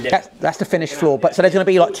 That's the finished floor. But so there's going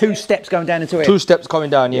to be like 2 steps going down into it. 2 steps coming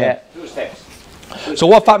down. Yeah. 2 steps. So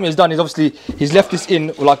what Fatmia has done is, obviously he's left this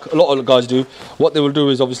in like a lot of guys do. What they will do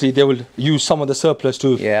is, obviously they will use some of the surplus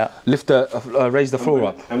to lift raise the floor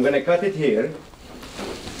up. I'm going to cut it here.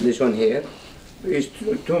 This one here is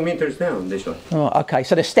 2 meters down. This one. Oh, okay.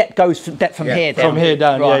 So the step goes from here down. From here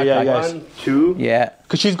down. Right, yeah. 1, 2. Yeah.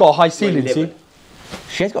 Because she's got a high ceiling. See.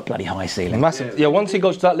 She has got bloody high ceiling. Massive. Yeah, once it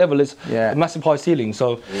goes to that level, it's a massive high ceiling.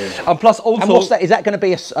 So, and plus also. And what's that? Is that going to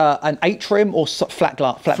be an atrium or flat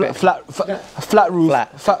glass? Flat roof.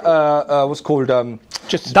 What's called?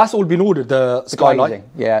 Just that's all been ordered. The skylight.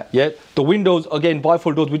 Yeah. The windows again,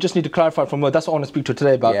 bifold doors. We just need to clarify from her. That's what I want to speak to her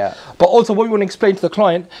today about. Yeah. But also, what we want to explain to the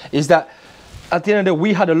client is that at the end of the day,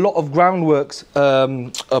 we had a lot of groundworks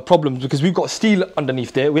problems because we've got steel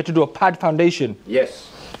underneath there. We had to do a pad foundation. Yes.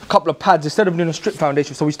 A couple of pads instead of doing a strip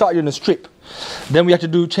foundation. So we started in a strip. Then we had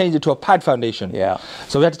to change it to a pad foundation. Yeah.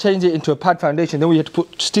 So we had to change it into a pad foundation. Then we had to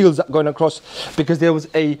put steels going across because there was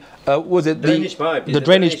a drainage pipe. The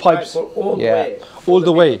drainage pipes all the way. All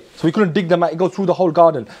the way. So we couldn't dig them out. It goes through the whole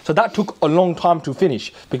garden. So that took a long time to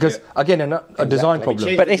finish because again a design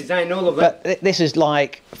problem. But this is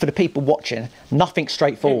like for the people watching, nothing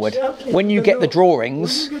straightforward. Exactly. When you get the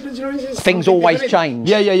drawings, things always change.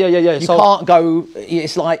 Yeah. You can't go.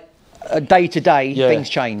 It's like day to day, things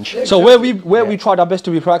change. So where we tried our best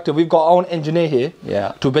to be proactive, we've got our own engineer here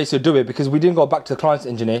to basically do it because we didn't go back to the client's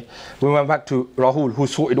engineer. We went back to Rahul, who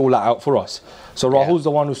sorted all that out for us. So Rahul's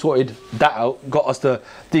the one who sorted that out, got us the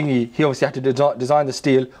thingy. He obviously had to design the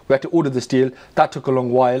steel. We had to order the steel. That took a long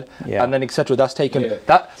while, and then etc. That's taken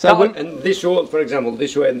and this wall, for example,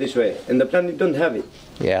 this way and this way, and the plan you don't have it.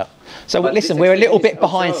 Yeah. So listen, we're a little bit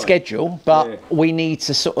behind schedule, but we need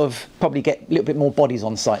to sort of probably get a little bit more bodies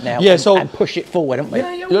on site now. And push it forward, haven't we?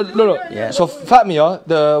 So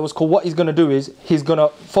Fatmir, what's called, what he's going to do is he's going to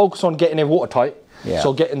focus on getting it watertight.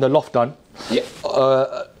 So getting the loft done.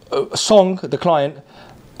 Song, the client,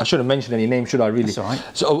 I shouldn't mention any names, should I really? That's all right.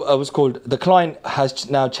 So it was called, the client has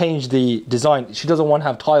now changed the design. She doesn't want to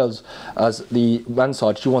have tiles as the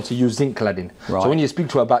mansard. She wants to use zinc cladding. Right. So we need to speak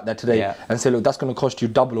to her about that today and say, look, that's going to cost you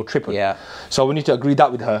double or triple. So we need to agree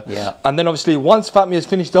that with her. And then obviously once Fatmir has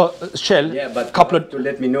finished the shell, to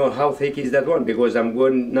let me know how thick is that one because I'm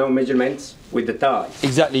going now measurements with the tiles.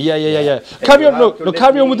 Exactly. Carry on.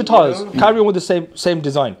 Carry on with the tiles. Carry on with the same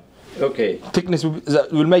design. Okay. Thickness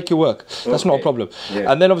will make you work. That's not a problem.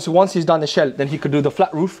 And then obviously once he's done the shell, then he could do the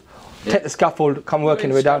flat roof, take the scaffold, come working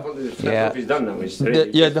the way down. The flat roof is done now. It's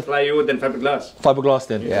ready. The plywood and fiberglass. Fiberglass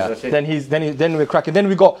then. Then we're cracking. Then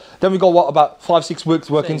we got what, about 5-6 weeks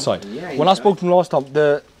work inside. When I spoke to him last time,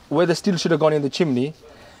 where the steel should have gone in the chimney,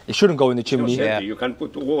 it shouldn't go in the chimney. You can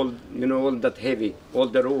put all that heavy, all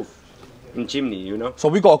the roof in chimney, So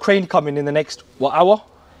we got a crane coming in the next hour?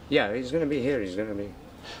 Yeah, he's gonna be here. He's gonna be.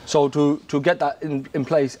 So to get that in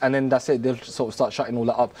place, and then that's it, they'll sort of start shutting all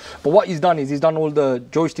that up. But what he's done is he's done all the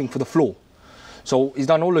joisting for the floor. So he's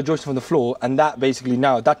done all the joisting for the floor, and that basically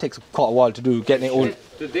now, that takes quite a while to do, getting it all.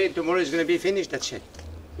 Today, tomorrow is going to be finished, that shed.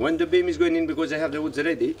 When the beam is going in, because I have the woods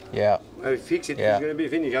ready, I fix it, it's going to be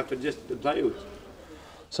finished after just the plywood.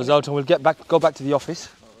 So Zoltan, we'll go back to the office.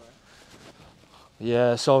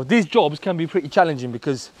 Yeah, so these jobs can be pretty challenging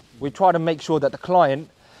because we try to make sure that the client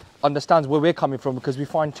understands where we're coming from because we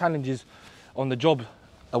find challenges on the job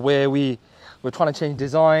where we're trying to change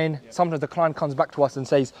design. Sometimes the client comes back to us and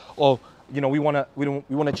says, "Oh, we want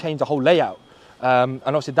to change the whole layout," and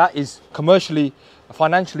obviously that is commercially,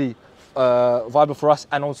 financially viable for us,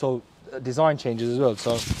 and also design changes as well.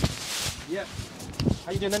 So, yeah.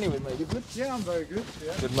 How you doing anyway, mate? You good? Yeah, I'm very good.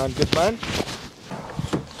 Yeah. Good man. Good man.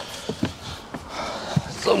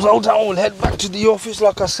 So Zoltan will head back to the office,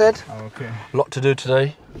 like I said. Okay. A lot to do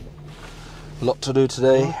today. Lot to do.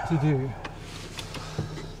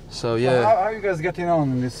 So yeah. How are you guys getting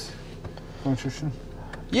on in this construction?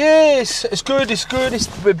 Yes, it's good.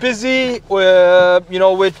 We're busy. We're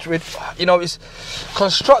it's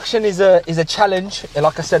construction is a challenge.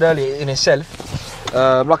 Like I said earlier, in itself.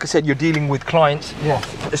 Like I said, you're dealing with clients. Yeah.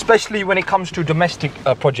 Especially when it comes to domestic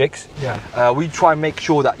projects. Yeah. We try and make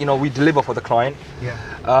sure that we deliver for the client. Yeah.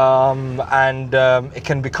 And it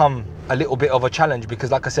can become a little bit of a challenge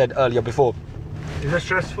because, like I said earlier before. Is it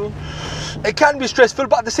stressful? It can be stressful,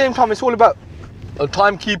 but at the same time, it's all about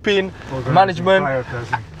timekeeping, management.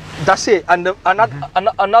 That's it. And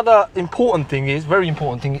another important thing is, very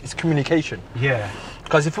important thing, is communication. Yeah.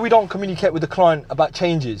 Because if we don't communicate with the client about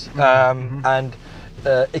changes, and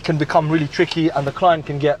it can become really tricky, and the client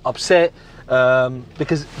can get upset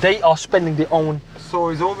because they are spending their own. So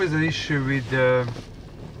it's always an issue with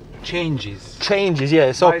changes. Changes,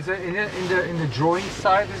 yeah. So is it in the drawing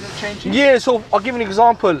side, is it changing? Yeah. So I'll give you an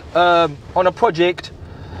example. On a project,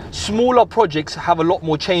 smaller projects have a lot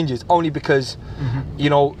more changes only because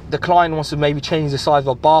the client wants to maybe change the size of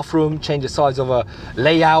a bathroom, change the size of a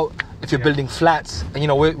layout. If you're building flats, and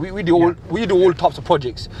we do all types of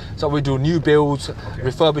projects. So we do new builds,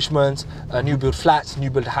 refurbishments, new build flats,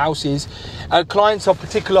 new build houses. Clients are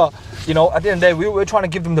particular, at the end of the day, we're trying to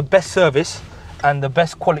give them the best service and the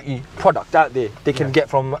best quality product out there they can get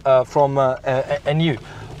from NU.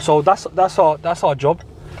 So that's our job,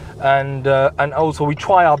 and also we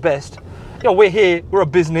try our best. You know, we're here, we're a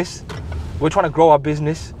business, we're trying to grow our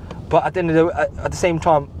business, but at the end of at the same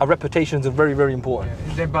time, our reputations are very, very important.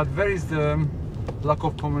 Yeah, but where is the lack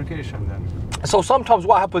of communication then? So sometimes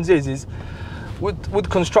what happens is with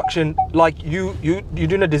construction, like you're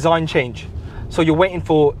doing a design change, so you're waiting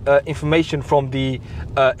for information from the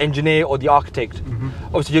engineer or the architect.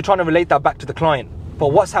 Obviously, you're trying to relate that back to the client.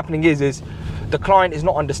 But what's happening is the client is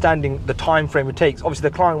not understanding the time frame it takes. Obviously,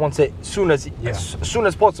 the client wants it as soon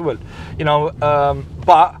as possible, you know.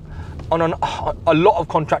 But on a lot of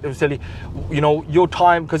contractors, you know, your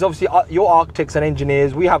time, because obviously your architects and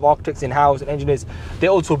engineers, we have architects in-house and engineers, they're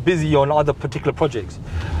also busy on other particular projects.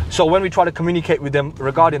 So when we try to communicate with them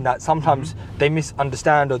regarding that, sometimes they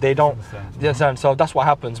misunderstand or they don't understand. So that's what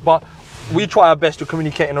happens. But we try our best to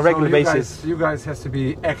communicate on a regular basis. You guys has to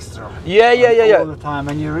be extra. Yeah. All the time,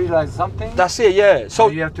 and you realize something. That's it. Yeah. So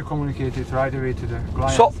you have to communicate it right away to the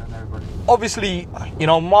clients and everybody. Obviously, you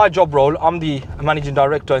know, my job role, I'm the managing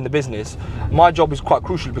director in the business. My job is quite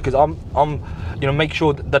crucial because I'm you know, make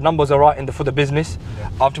sure that the numbers are right for the business.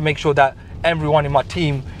 I have to make sure that everyone in my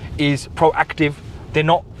team is proactive. They're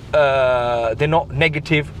not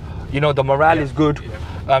negative. You know, the morale is good.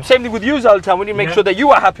 Same thing with you, Zoltan. We need to make sure that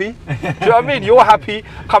you are happy. Do you know what I mean? You're happy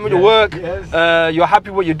coming to work. You're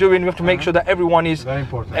happy what you're doing. We have to make sure that everyone is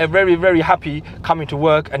very, very happy coming to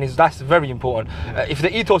work, and that's very important. If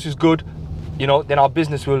the ethos is good, you know, then our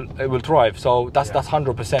business will thrive. So that's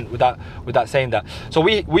 100% without saying that. So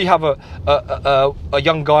we have a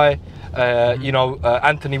young guy. You know,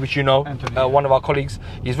 Anthony, which you know, one of our colleagues.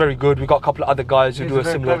 He's very good. We've got a couple of other guys who do a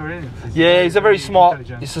similar. He's a very smart.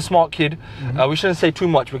 He's a smart kid. We shouldn't say too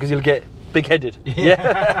much because he'll get big-headed.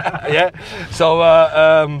 Yeah. So,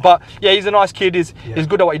 but yeah, he's a nice kid. He's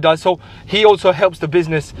good at what he does. So he also helps the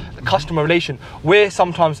business, the customer relation. Where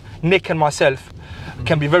sometimes Nick and myself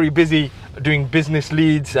can be very busy doing business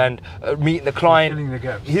leads and meeting the client.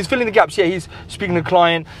 He's filling the gaps. Yeah, he's speaking to the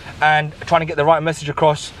client and trying to get the right message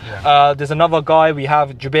across. There's another guy we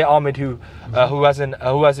have, Jubair Ahmed, who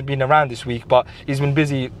hasn't been around this week, but he's been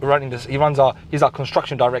busy running this. He's our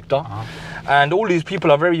construction director, and all these people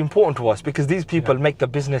are very important to us because these people make the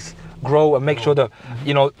business grow and make sure that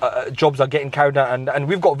you know jobs are getting carried out. And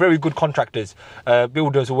we've got very good contractors,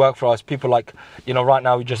 builders who work for us. People like, you know, right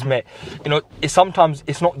now we just met. You know, sometimes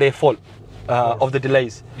it's not their fault. Of the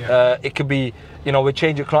delays. It could be, you know, we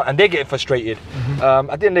change a client and they're getting frustrated.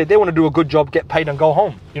 At the end of the day, they want to do a good job, get paid and go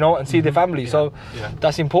home, you know, and see their family. So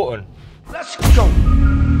that's important. Let's go.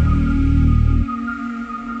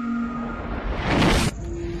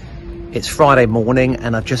 It's Friday morning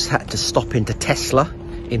and I've just had to stop into Tesla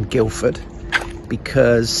in Guildford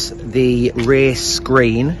because the rear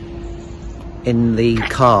screen in the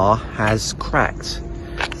car has cracked.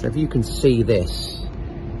 So if you can see this,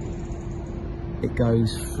 it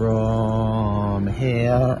goes from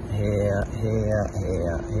here,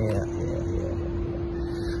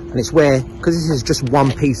 and it's where, because this is just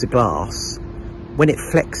one piece of glass, when it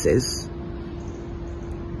flexes,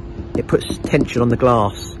 it puts tension on the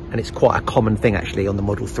glass, and it's quite a common thing actually on the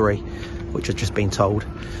Model 3, which I've just been told.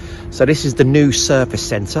 So this is the new service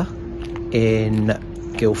centre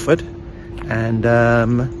in Guildford, and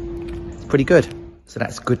it's pretty good. So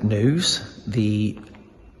that's good news. The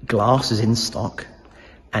glass is in stock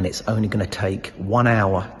and it's only going to take 1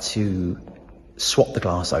 hour to swap the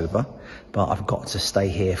glass over, but I've got to stay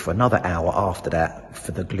here for another hour after that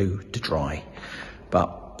for the glue to dry.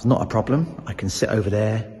 But it's not a problem. I can sit over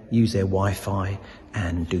there, use their Wi-Fi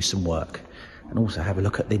and do some work, and also have a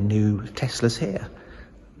look at the new Teslas here.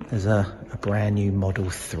 There's a brand new Model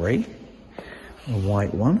 3, a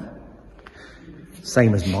white one,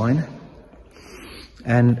 same as mine.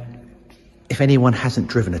 And if anyone hasn't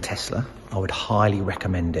driven a Tesla, I would highly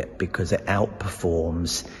recommend it because it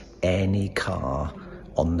outperforms any car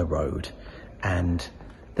on the road, and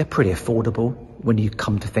they're pretty affordable when you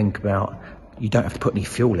come to think about you don't have to put any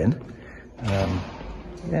fuel in.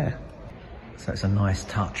 Yeah, so it's a nice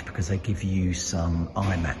touch because they give you some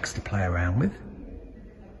iMacs to play around with,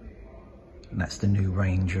 and that's the new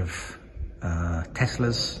range of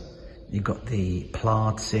Teslas. You've got the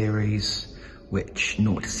Plaid series, which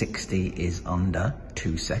 0 to 60 is under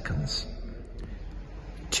 2 seconds.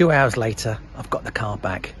 2 hours later, I've got the car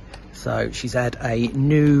back. So she's had a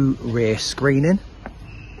new rear screen in,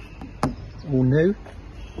 all new.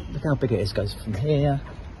 Look how big it is, goes from here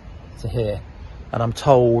to here. And I'm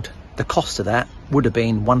told the cost of that would have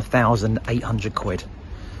been 1,800 quid.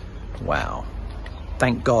 Wow.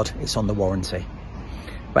 Thank God it's on the warranty.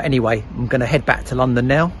 But anyway, I'm going to head back to London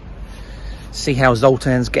now, see how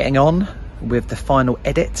Zoltan's getting on with the final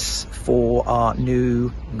edits for our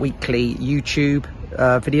new weekly YouTube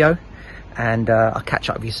video, and I'll catch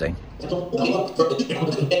up with you soon. If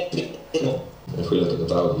we look at the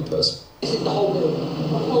value person. Is it the whole building? The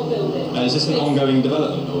whole building? Is this an ongoing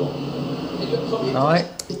development or? All right.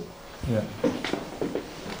 Yeah.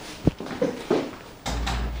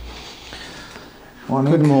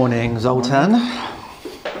 Good morning, Zoltan.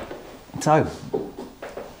 So,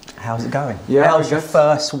 how's it going? Yeah, how's your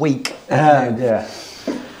first week? Yeah.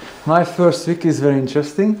 My first week is very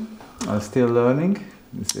interesting. I'm still learning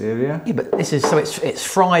this area. Yeah, but this is, so it's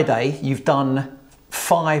Friday. You've done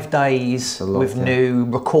 5 days with new,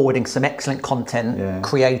 recording some excellent content,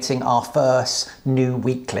 creating our first new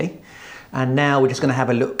weekly. And now we're just going to have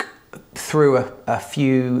a look through a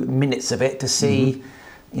few minutes of it to see,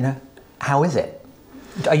 you know, how is it?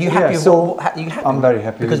 Are you happy? Are you happy? I'm very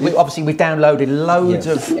happy. Because we've downloaded loads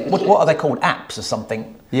of, what are they called? Apps or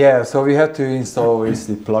something? Yeah, so we had to install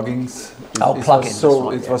obviously plugins.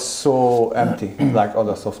 Plugins. It was so empty, like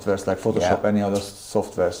other softwares, like Photoshop, any other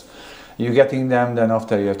softwares. You're getting them, then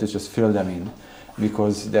after you have to just fill them in,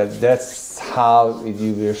 because that's how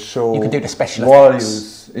you will show. You can do the special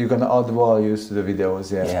values. You're gonna add values to the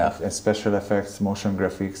videos, and special effects, motion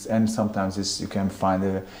graphics, and sometimes you can find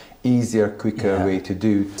a easier, quicker way to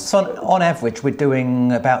do. So on average, we're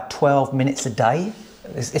doing about 12 minutes a day.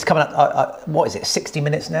 It's coming up, what is it, 60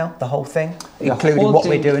 minutes now, the whole thing? Including what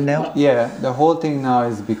we're doing now? Yeah, the whole thing now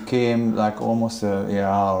became like almost an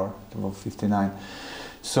hour, 59.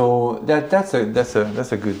 So that's a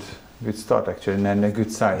good start actually, and a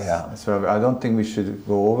good size. Yeah. So I don't think we should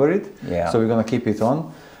go over it. Yeah. So we're gonna keep it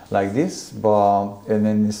on like this, and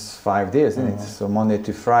then it's 5 days, isn't it? So Monday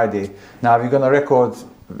to Friday. Now we're gonna record.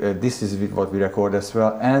 This is what we record as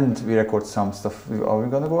well, and we record some stuff. Are we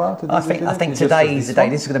going to go out? I think today is the day.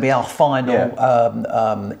 This is going to be our final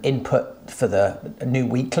input for the new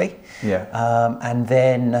weekly. Yeah. And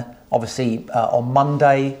then obviously on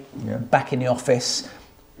Monday, back in the office,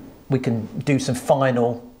 we can do some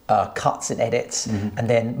final cuts and edits, and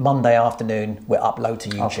then Monday afternoon we'll upload to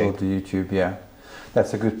YouTube. Upload to YouTube, yeah.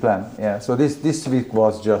 That's a good plan. Yeah. So this week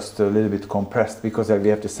was just a little bit compressed because we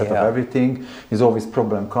have to set up everything. There's always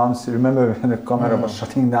problem comes. Remember when the camera was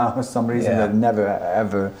shutting down for some reason that I never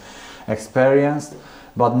ever experienced.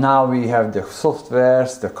 But now we have the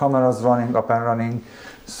softwares, the cameras running up and running.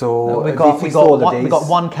 So we got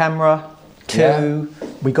one camera, two.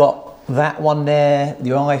 We got that one there,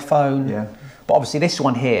 the iPhone. Yeah. But obviously this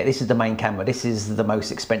one here, this is the main camera. This is the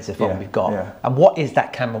most expensive one we've got. Yeah. And what is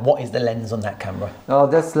that camera? What is the lens on that camera?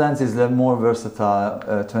 That lens is the more versatile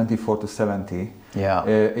 24-70. Yeah.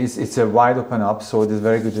 It's a wide open up, so it is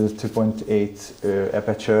very good with 2.8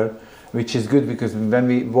 aperture, which is good because when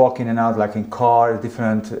we walk in and out, like in car,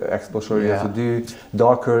 different exposure you have to do,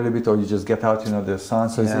 darker a little bit, or you just get out, the sun,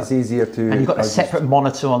 so it's easier to... And you've got a separate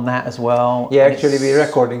monitor on that as well. Yeah, actually we're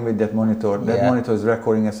recording with that monitor. That monitor is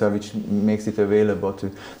recording as well, which makes it available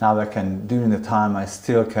to... Now I can, during the time, I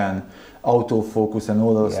still can autofocus and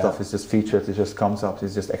all those stuff is just featured, it just comes up,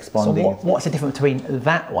 it's just expanding. So what's the difference between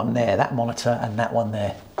that one there, that monitor, and that one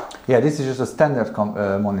there? Yeah, this is just a standard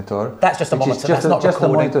monitor. That's just a monitor, that's not just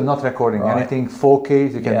recording. A monitor, not recording anything.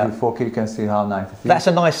 4K, you can do 4K, you can see how nice it is. That's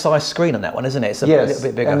a nice size screen on that one, isn't it? It's a little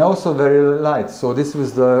bit bigger. And also very light. So this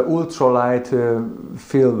was the ultralight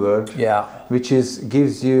fieldwork, which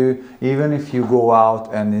gives you, even if you go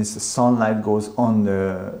out and the sunlight goes on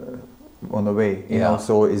the way,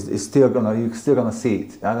 so it's still you're still gonna see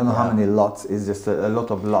it. I don't know how many lots. It's just a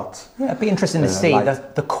lot of lots. Yeah, it'd be interesting to see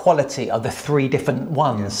the quality of the 3 different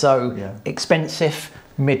ones. So expensive,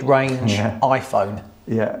 mid-range, iPhone.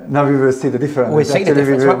 Yeah, now we will see the difference. We'll see the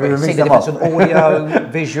difference, We'll see the difference in audio,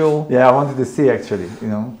 visual. Yeah, I wanted to see actually,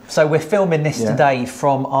 So we're filming this today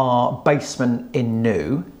from our basement in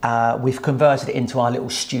New. We've converted it into our little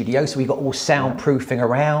studio, so we've got all soundproofing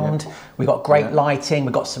around. We've got great lighting.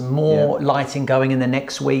 We've got some more lighting going in the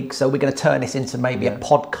next week. So we're going to turn this into maybe a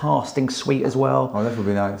podcasting suite as well. Oh, that would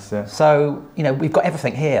be nice, yeah. So, we've got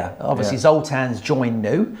everything here. Obviously, Zoltan's joined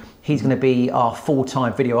New. He's going to be our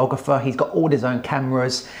full-time videographer. He's got all his own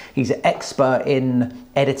cameras. He's an expert in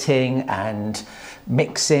editing and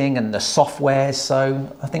mixing and the software.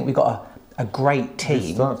 So I think we've got a great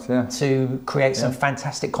team to create some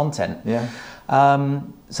fantastic content. Yeah.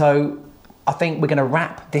 So I think we're going to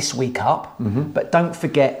wrap this week up. But don't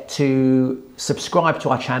forget to subscribe to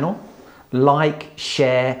our channel, like,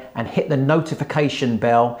 share, and hit the notification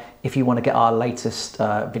bell if you want to get our latest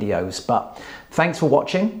videos. But thanks for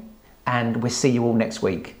watching, and we'll see you all next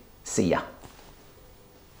week. See ya.